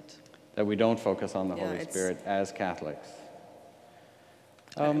Spirit. That we don't focus on the Holy Spirit as Catholics.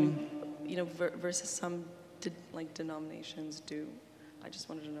 Versus some denominations do. I just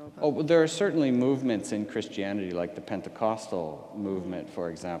wanted to know about. Oh, well, there are certainly movements in Christianity, like the Pentecostal movement, for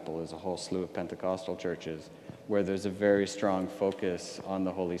example. There's a whole slew of Pentecostal churches where there's a very strong focus on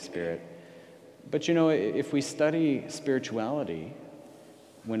the Holy Spirit. But if we study spirituality,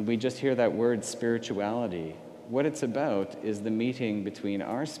 when we just hear that word spirituality, what it's about is the meeting between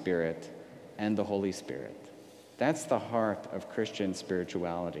our spirit and the Holy Spirit. That's the heart of Christian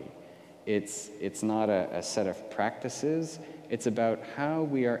spirituality. It's not a set of practices. It's about how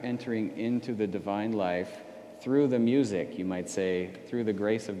we are entering into the divine life through the music, you might say, through the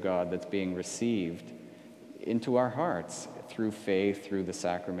grace of God that's being received into our hearts, through faith, through the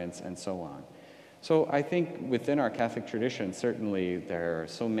sacraments, and so on. So I think within our Catholic tradition, certainly there are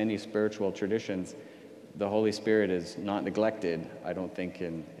so many spiritual traditions. The Holy Spirit is not neglected, I don't think,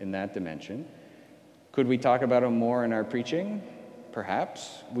 in that dimension. Could we talk about him more in our preaching?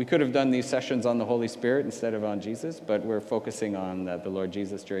 Perhaps. We could have done these sessions on the Holy Spirit instead of on Jesus, but we're focusing on the Lord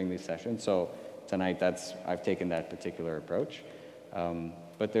Jesus during these sessions. So tonight, I've taken that particular approach.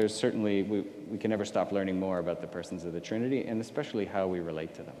 But there's certainly, we can never stop learning more about the persons of the Trinity, and especially how we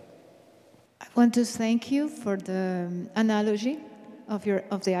relate to them. I want to thank you for the analogy of the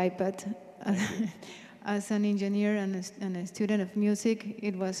iPad. as an engineer and a student of music,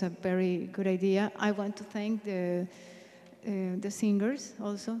 it was a very good idea. I want to thank the singers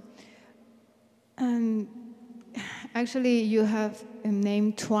also. And actually, you have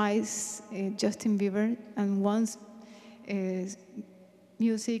named twice Justin Bieber and once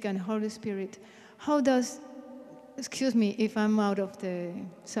music and Holy Spirit. How does, excuse me if I'm out of the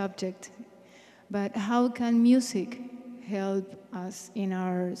subject, but how can music help us in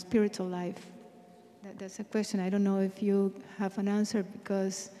our spiritual life? That's a question. I don't know if you have an answer,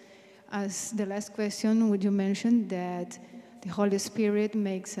 because as the last question, would you mention that the Holy Spirit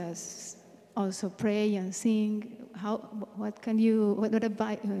makes us also pray and sing? What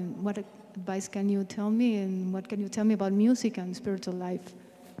advice can you tell me, and what can you tell me about music and spiritual life?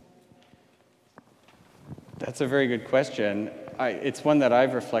 That's a very good question. It's one that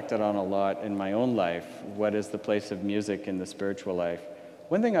I've reflected on a lot in my own life. What is the place of music in the spiritual life?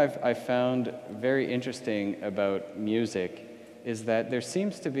 One thing I've found very interesting about music is that there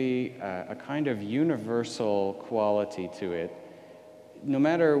seems to be a kind of universal quality to it. No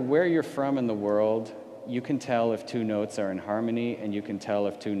matter where you're from in the world, you can tell if two notes are in harmony, and you can tell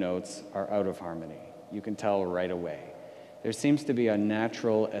if two notes are out of harmony. You can tell right away. There seems to be a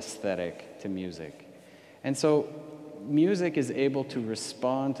natural aesthetic to music. And so music is able to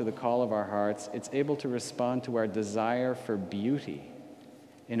respond to the call of our hearts. It's able to respond to our desire for beauty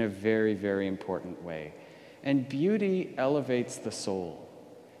in a very, very important way. And beauty elevates the soul.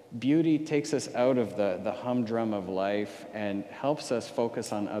 Beauty takes us out of the humdrum of life and helps us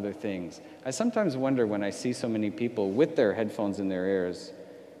focus on other things. I sometimes wonder when I see so many people with their headphones in their ears,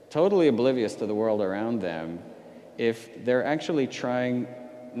 totally oblivious to the world around them, if they're actually trying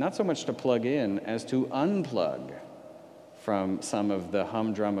not so much to plug in as to unplug from some of the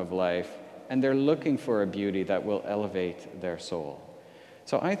humdrum of life, and they're looking for a beauty that will elevate their soul.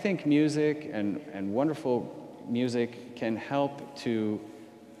 So I think music and wonderful music can help to,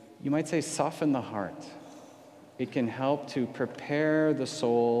 you might say, soften the heart. It can help to prepare the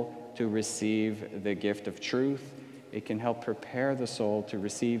soul to receive the gift of truth. It can help prepare the soul to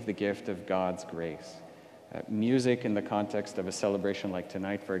receive the gift of God's grace. Music in the context of a celebration like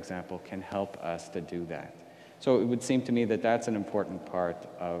tonight, for example, can help us to do that. So it would seem to me that that's an important part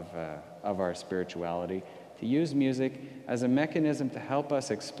of our spirituality, to use music as a mechanism to help us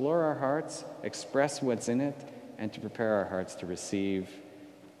explore our hearts, express what's in it, and to prepare our hearts to receive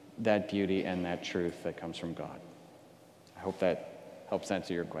that beauty and that truth that comes from God. I hope that helps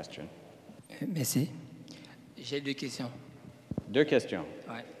answer your question. Merci. J'ai deux questions. Deux questions.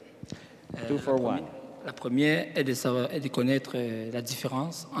 Ouais. Two for one. La première est de savoir, est de connaître la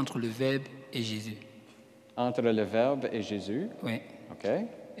différence entre le Verbe et Jésus. Entre le Verbe et Jésus? Oui. OK.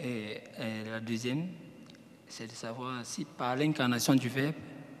 Et la deuxième, c'est de savoir si par l'incarnation du Verbe,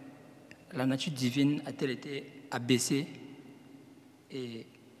 la nature divine a-t-elle été abaissée, et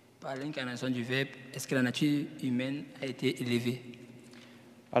par l'incarnation du Verbe, est-ce que la nature humaine a été élevée?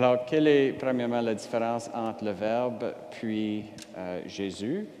 Alors, quelle est premièrement la différence entre le Verbe puis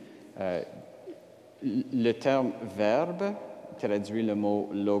Jésus? Le terme verbe traduit le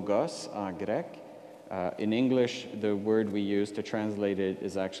mot logos en grec. In English, the word we use to translate it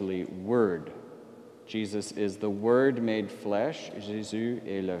is actually word. Jesus is the Word made flesh. Jésus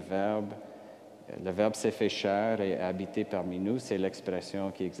est le Verbe. Le Verbe s'est fait chair et a habité parmi nous. C'est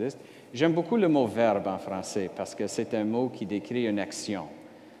l'expression qui existe. J'aime beaucoup le mot verbe en français parce que c'est un mot qui décrit une action.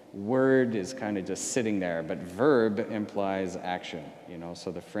 Word is kind of just sitting there, but verb implies action, so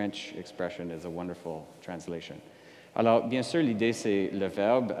the French expression is a wonderful translation. Alors, bien sûr, l'idée, c'est le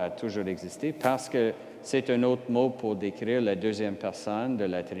verbe a toujours existé parce que c'est un autre mot pour décrire la deuxième personne de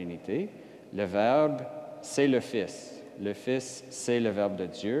la Trinité. Le verbe, c'est le Fils. Le Fils, c'est le Verbe de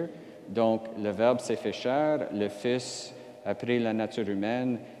Dieu. Donc, le Verbe s'est fait chair, le Fils a pris la nature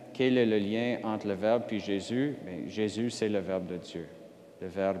humaine. Quel est le lien entre le Verbe puis Jésus? Bien, Jésus, c'est le Verbe de Dieu. Le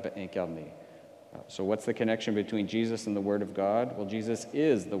Verbe incarné. So what's the connection between Jesus and the Word of God? Well, Jesus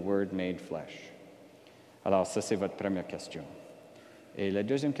is the Word made flesh. Alors, ça, c'est votre première question. Et la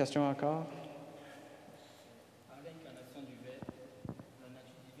deuxième question encore? Par l'incarnation du Verbe, la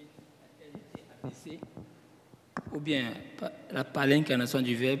nature divine a-t-elle été abaissée? Ou bien, par l'incarnation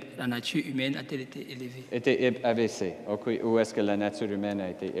du Verbe, la nature humaine a-t-elle été élevée? Été abaissée. Okay. Où est-ce que la nature humaine a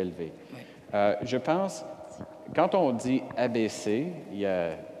été élevée? Oui. Je pense... Quand on dit abaisser, il y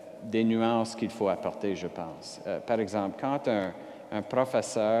a des nuances qu'il faut apporter, je pense. Par exemple, quand un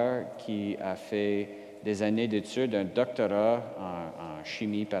professeur qui a fait des années d'études, un doctorat en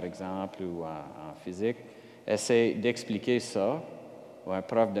chimie, par exemple, ou en physique, essaie d'expliquer ça, ou un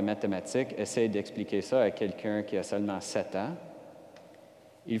prof de mathématiques essaie d'expliquer ça à quelqu'un qui a seulement 7 ans,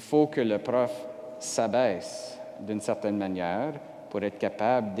 il faut que le prof s'abaisse d'une certaine manière pour être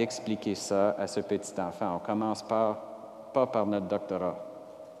capable d'expliquer ça à ce petit enfant. On commence pas par notre doctorat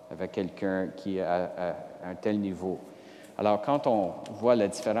avec quelqu'un qui est à un tel niveau. Alors, quand on voit la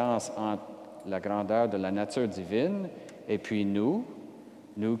différence entre la grandeur de la nature divine et puis nous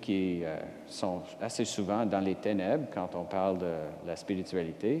qui sommes assez souvent dans les ténèbres quand on parle de la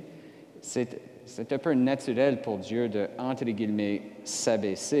spiritualité, c'est un peu naturel pour Dieu de, entre guillemets,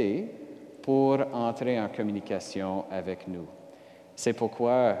 s'abaisser pour entrer en communication avec nous. C'est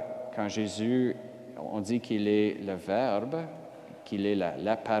pourquoi, quand Jésus, on dit qu'il est le Verbe, qu'il est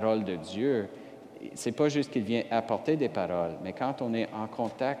la parole de Dieu, c'est pas juste qu'il vient apporter des paroles, mais quand on est en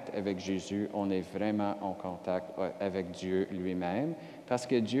contact avec Jésus, on est vraiment en contact avec Dieu lui-même, parce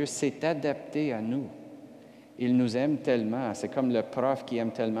que Dieu s'est adapté à nous. Il nous aime tellement, c'est comme le prof qui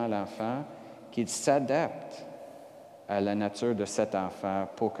aime tellement l'enfant, qu'il s'adapte à la nature de cet enfant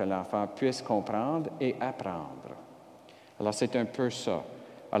pour que l'enfant puisse comprendre et apprendre. Alors, c'est un peu ça.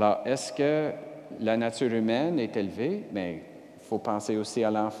 Alors, est-ce que la nature humaine est élevée? Mais il faut penser aussi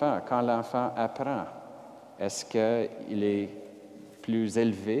à l'enfant. Quand l'enfant apprend, est-ce qu'il est plus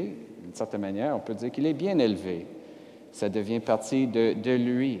élevé? D'une certaine manière, on peut dire qu'il est bien élevé. Ça devient partie de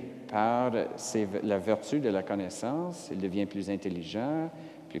lui. Par la vertu de la connaissance, il devient plus intelligent,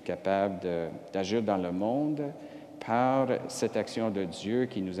 plus capable d'agir dans le monde. Par cette action de Dieu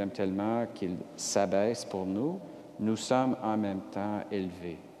qui nous aime tellement qu'il s'abaisse pour nous, nous sommes en même temps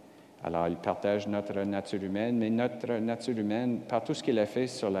élevés. Alors, il partage notre nature humaine, mais notre nature humaine, par tout ce qu'il a fait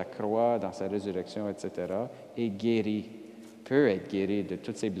sur la croix, dans sa résurrection, etc., est guérie, peut être guérie de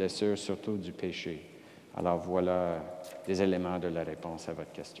toutes ses blessures, surtout du péché. Alors, voilà des éléments de la réponse à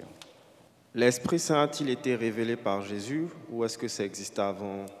votre question. L'Esprit Saint a-t-il été révélé par Jésus ou est-ce que ça existait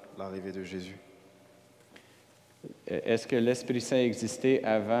avant l'arrivée de Jésus? Est-ce que l'Esprit Saint existait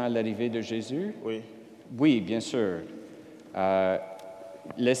avant l'arrivée de Jésus? Oui. Oui, bien sûr.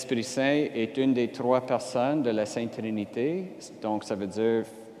 L'Esprit Saint est une des trois personnes de la Sainte Trinité, donc ça veut dire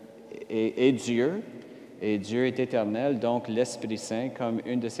est Dieu, et Dieu est éternel, donc l'Esprit Saint, comme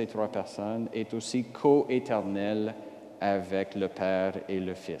une de ces trois personnes, est aussi co-éternel avec le Père et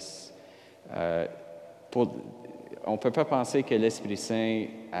le Fils. On ne peut pas penser que l'Esprit Saint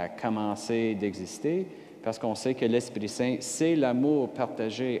a commencé d'exister parce qu'on sait que l'Esprit Saint, c'est l'amour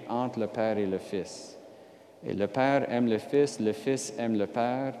partagé entre le Père et le Fils. Et le Père aime le Fils aime le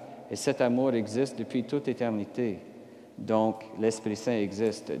Père, et cet amour existe depuis toute éternité. Donc, l'Esprit Saint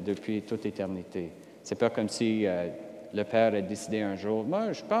existe depuis toute éternité. C'est pas comme si le Père a décidé un jour, «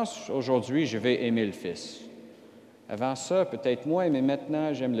 Moi, je pense aujourd'hui, je vais aimer le Fils. » Avant ça, peut-être moins, mais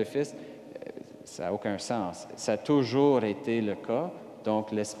maintenant, j'aime le Fils. Ça n'a aucun sens. Ça a toujours été le cas,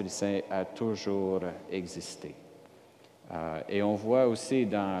 donc l'Esprit Saint a toujours existé. Et on voit aussi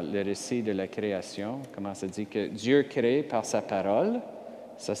dans le récit de la création, comment ça dit que Dieu crée par sa parole.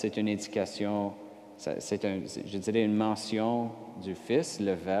 Ça, c'est une indication, je dirais une mention du Fils,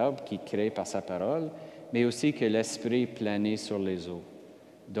 le Verbe qui crée par sa parole, mais aussi que l'Esprit planait sur les eaux.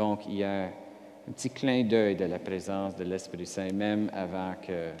 Donc, il y a un petit clin d'œil de la présence de l'Esprit Saint, même avant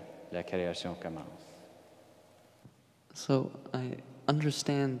que la création commence. So I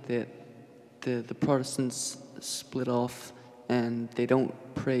understand that the Protestants split off and they don't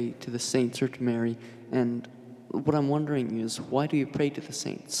pray to the saints or to Mary. And what I'm wondering is, why do you pray to the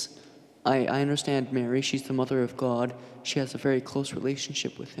saints? I understand Mary, she's the mother of God. She has a very close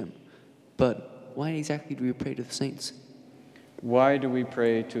relationship with him. But why exactly do we pray to the saints? Why do we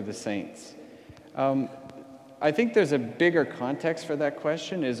pray to the saints? I think there's a bigger context for that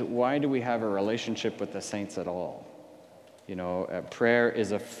question, is why do we have a relationship with the saints at all? You know, prayer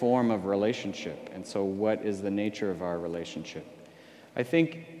is a form of relationship, and so what is the nature of our relationship? I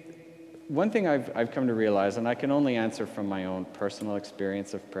think one thing I've come to realize, and I can only answer from my own personal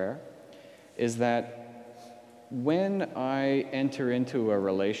experience of prayer, is that when I enter into a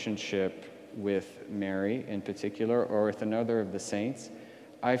relationship with Mary in particular, or with another of the saints,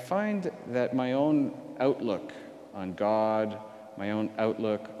 I find that my own outlook on God, my own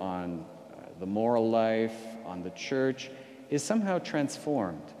outlook on the moral life, on the church, is somehow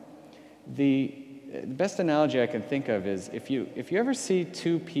transformed. The best analogy I can think of is if you ever see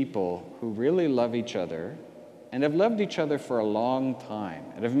two people who really love each other and have loved each other for a long time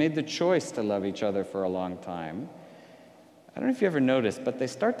and have made the choice to love each other for a long time, I don't know if you ever noticed, but they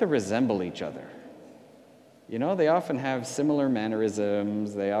start to resemble each other. You know, they often have similar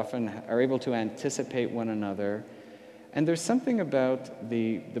mannerisms, they often are able to anticipate one another, and there's something about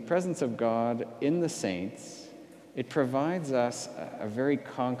the presence of God in the saints. It provides us a very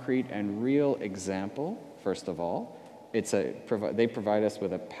concrete and real example, first of all, they provide us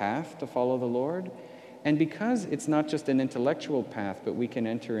with a path to follow the Lord. And because it's not just an intellectual path, but we can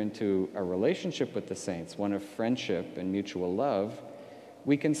enter into a relationship with the saints, one of friendship and mutual love,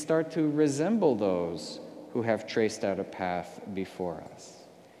 we can start to resemble those who have traced out a path before us.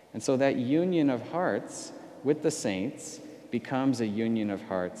 And so that union of hearts with the saints becomes a union of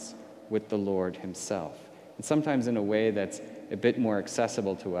hearts with the Lord himself. And sometimes in a way that's a bit more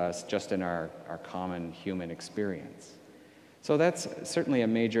accessible to us just in our common human experience. So that's certainly a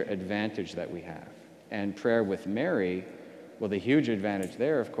major advantage that we have. And prayer with Mary, well, the huge advantage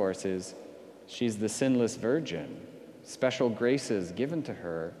there, of course, is she's the sinless virgin. Special graces given to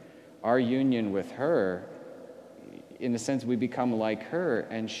her. Our union with her, in a sense, we become like her,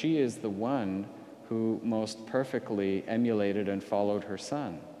 and she is the one who most perfectly emulated and followed her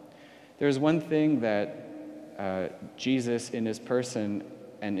Son. There's one thing that Jesus in his person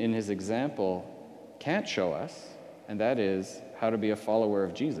and in his example can't show us, and that is how to be a follower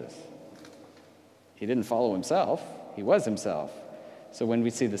of Jesus. He didn't follow himself, he was himself. So when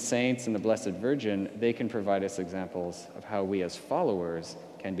we see the saints and the Blessed Virgin, they can provide us examples of how we as followers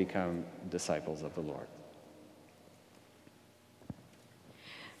can become disciples of the Lord.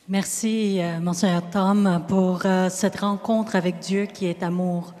 Merci, Monseigneur Tom, pour cette rencontre avec Dieu qui est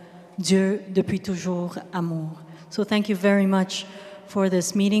amour. Dieu depuis toujours amour. So thank you very much for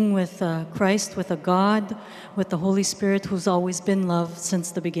this meeting with Christ, with a God, with the Holy Spirit who's always been love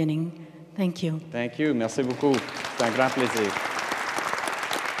since the beginning. Thank you. Thank you. Merci beaucoup. C'est un grand plaisir.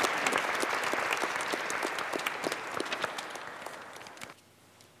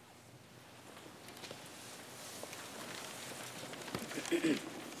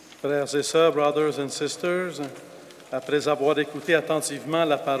 Frères et sœurs, brothers and sisters, après avoir écouté attentivement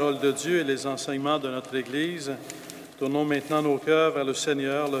la parole de Dieu et les enseignements de notre Église, tournons maintenant nos cœurs vers le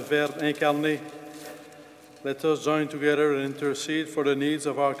Seigneur, le Verbe incarné. Let us join together and intercede for the needs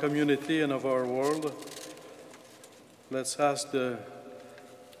of our community and of our world. Let's ask the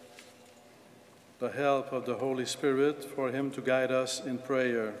help of the Holy Spirit for Him to guide us in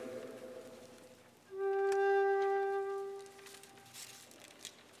prayer.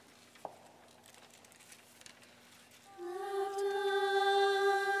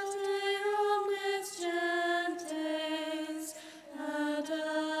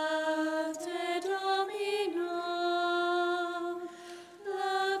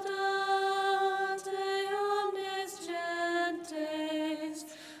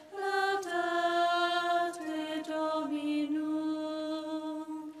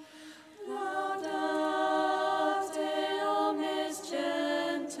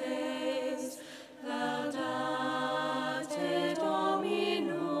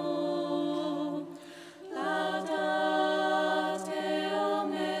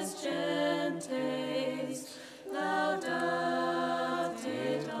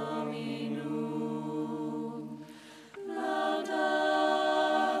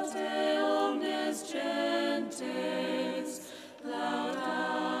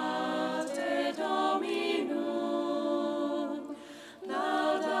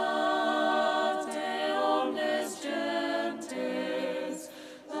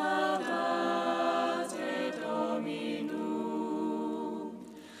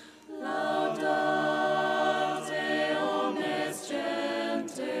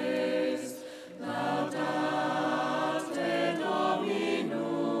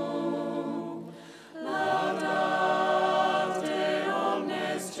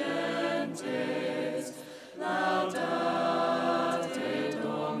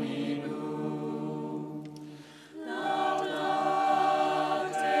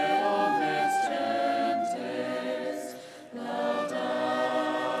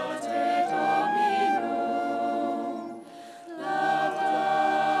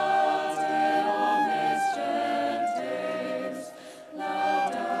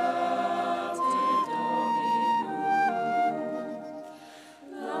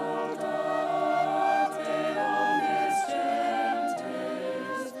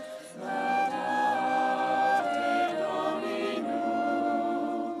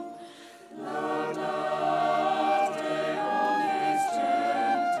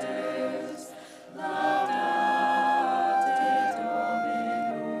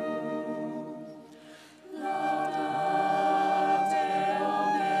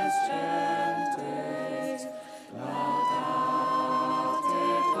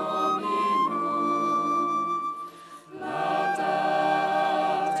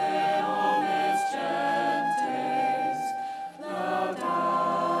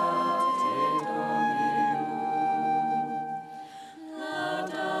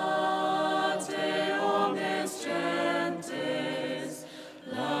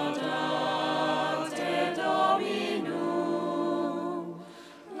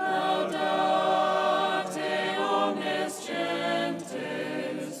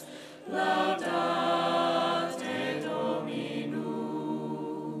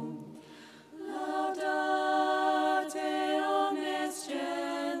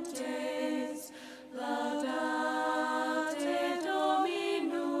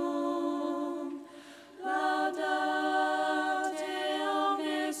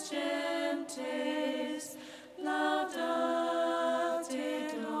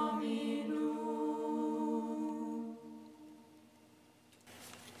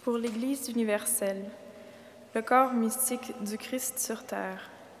 Pour l'Église universelle, le corps mystique du Christ sur terre,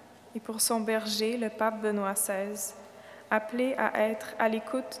 et pour son berger, le pape Benoît XVI, appelé à être à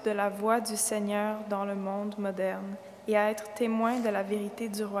l'écoute de la voix du Seigneur dans le monde moderne et à être témoin de la vérité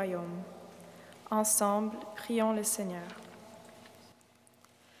du royaume. Ensemble, prions le Seigneur.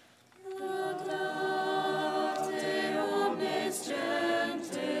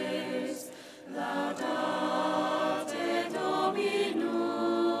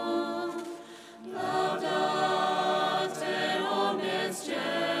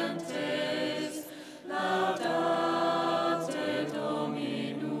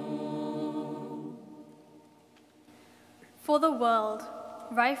 For the world,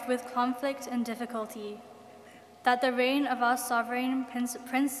 rife with conflict and difficulty, that the reign of our sovereign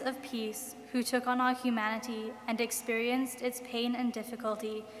Prince of Peace, who took on our humanity and experienced its pain and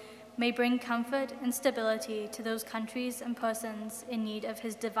difficulty, may bring comfort and stability to those countries and persons in need of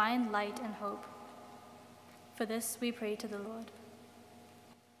his divine light and hope. For this we pray to the Lord.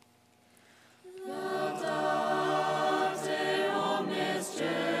 Laudate omnes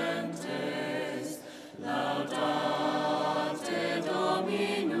gentes, laudate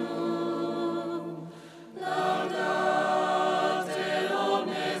Dominum, laudate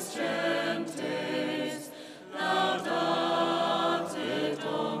omnes gentes, laudate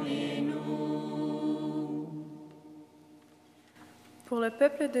Dominum. Pour le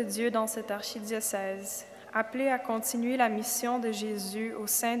peuple de Dieu dans cet archidiocèse, appelé à continuer la mission de Jésus au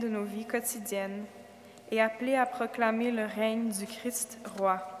sein de nos vies quotidiennes et appelé à proclamer le règne du Christ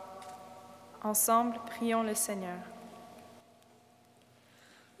roi. Ensemble, prions le Seigneur.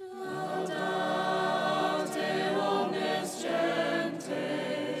 Laudate omnes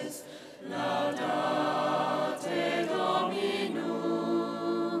gentes, laudate Dominum,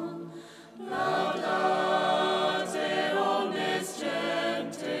 laudate omnes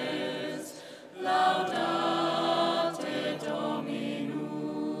gentes, laudate Dominum.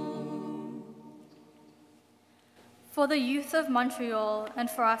 For the youth of Montreal and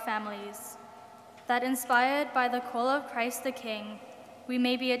for our families, that inspired by the call of Christ the King, we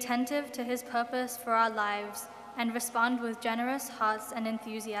may be attentive to his purpose for our lives and respond with generous hearts and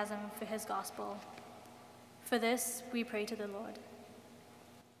enthusiasm for his gospel. For this, we pray to the Lord.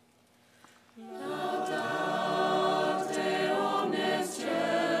 Laudate omnes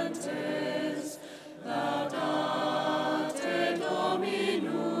gentes, laudate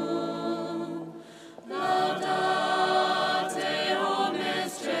Dominum, laudate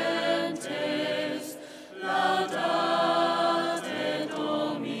omnes gentes, laudate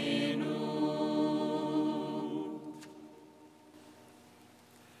Dominum.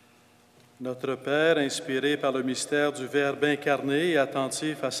 Notre Père, inspiré par le mystère du Verbe incarné et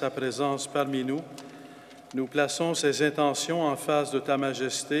attentif à sa présence parmi nous, nous plaçons ces intentions en face de ta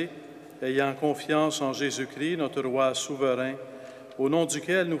majesté, ayant confiance en Jésus-Christ, notre Roi souverain, au nom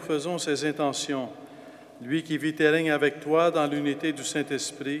duquel nous faisons ces intentions, lui qui vit et règne avec toi dans l'unité du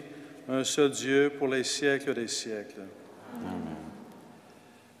Saint-Esprit, un seul Dieu pour les siècles des siècles. Amen.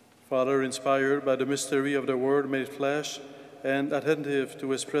 Father, inspired by the mystery of the Word made flesh and attentive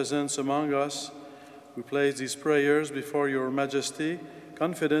to his presence among us, we place these prayers before your majesty,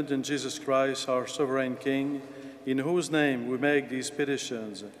 confident in Jesus Christ, our sovereign King, in whose name we make these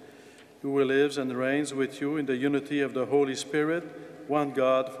petitions, who lives and reigns with you in the unity of the Holy Spirit, one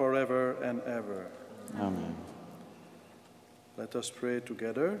God, forever and ever. Amen. Let us pray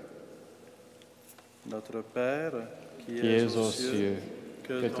together. Notre Père, qui es aux cieux,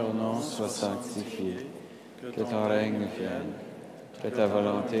 que ton nom soit sanctifié, que ton règne vienne, que ta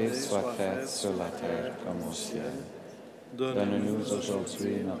volonté soit faite sur la terre comme au ciel. Donne-nous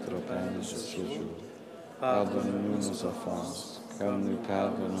aujourd'hui notre pain de ce jour. Pardonne-nous nos offenses, comme nous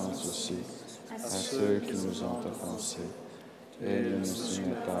pardonnons aussi à ceux qui nous ont offensés. Et ne nous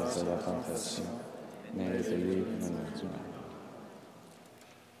soumets pas à la tentation, mais délivre-nous du mal.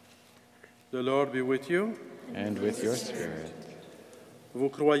 The Lord be with you. And with your spirit. Vous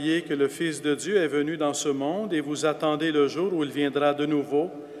croyez que le Fils de Dieu est venu dans ce monde et vous attendez le jour où il viendra de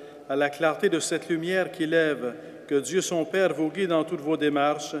nouveau, à la clarté de cette lumière qui lève, que Dieu son Père vous guide dans toutes vos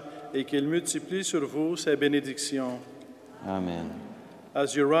démarches et qu'il multiplie sur vous ses bénédictions. Amen.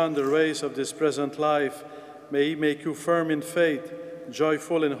 As you run the race of this present life, may He make you firm in faith,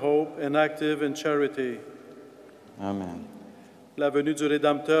 joyful in hope, and active in charity. Amen. La venue du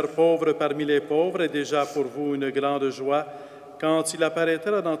Rédempteur pauvre parmi les pauvres est déjà pour vous une grande joie, quand il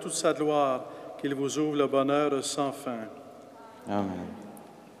apparaîtra dans toute sa gloire, qu'il vous ouvre le bonheur sans fin. Amen.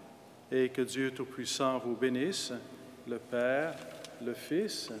 Et que Dieu Tout-Puissant vous bénisse, le Père, le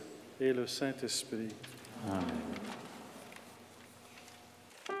Fils et le Saint-Esprit. Amen.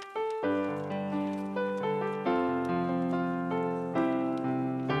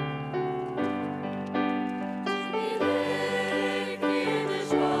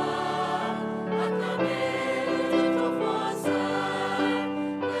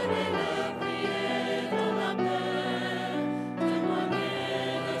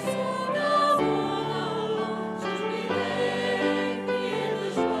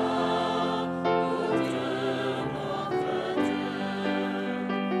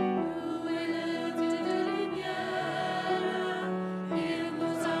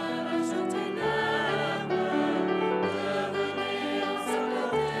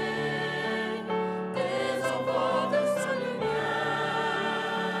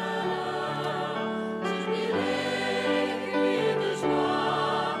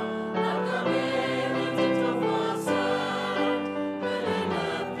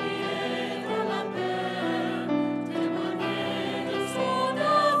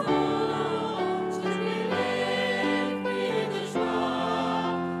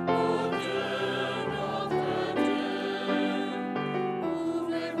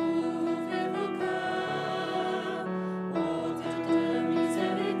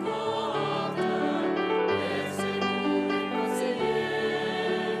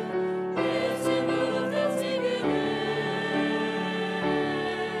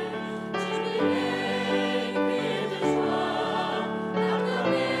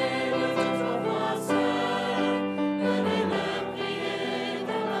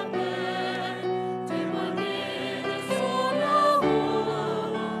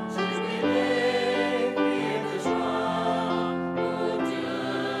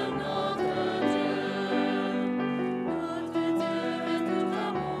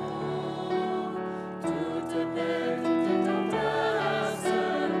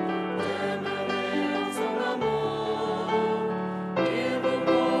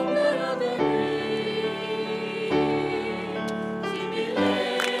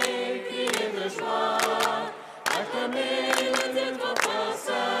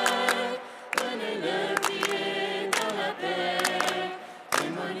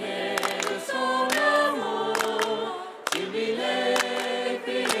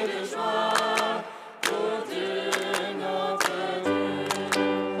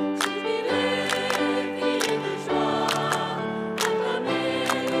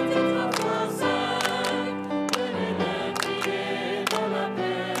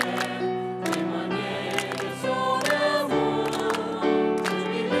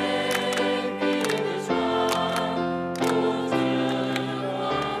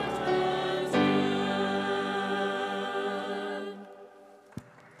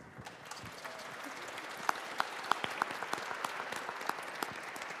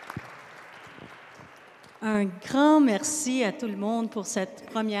 Un grand merci à tout le monde pour cette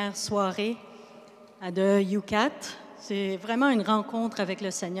première soirée de Youcat. C'est vraiment une rencontre avec le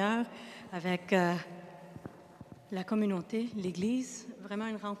Seigneur, avec la communauté, l'Église, vraiment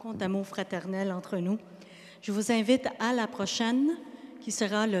une rencontre d'amour fraternel entre nous. Je vous invite à la prochaine, qui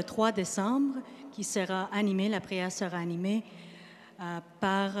sera le 3 décembre, qui sera animée, la prière sera animée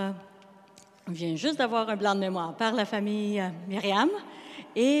par, on vient juste d'avoir un blanc de mémoire, par la famille Myriam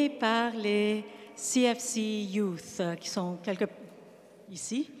et par les CFC Youth, qui sont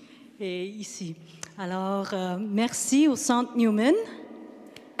ici et ici. Alors, merci au Centre Newman.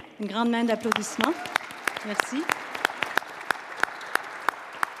 Une grande main d'applaudissements. Merci.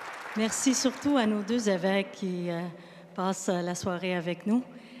 Merci surtout à nos deux évêques qui passent la soirée avec nous.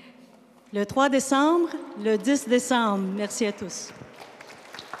 Le 3 décembre, le 10 décembre. Merci à tous.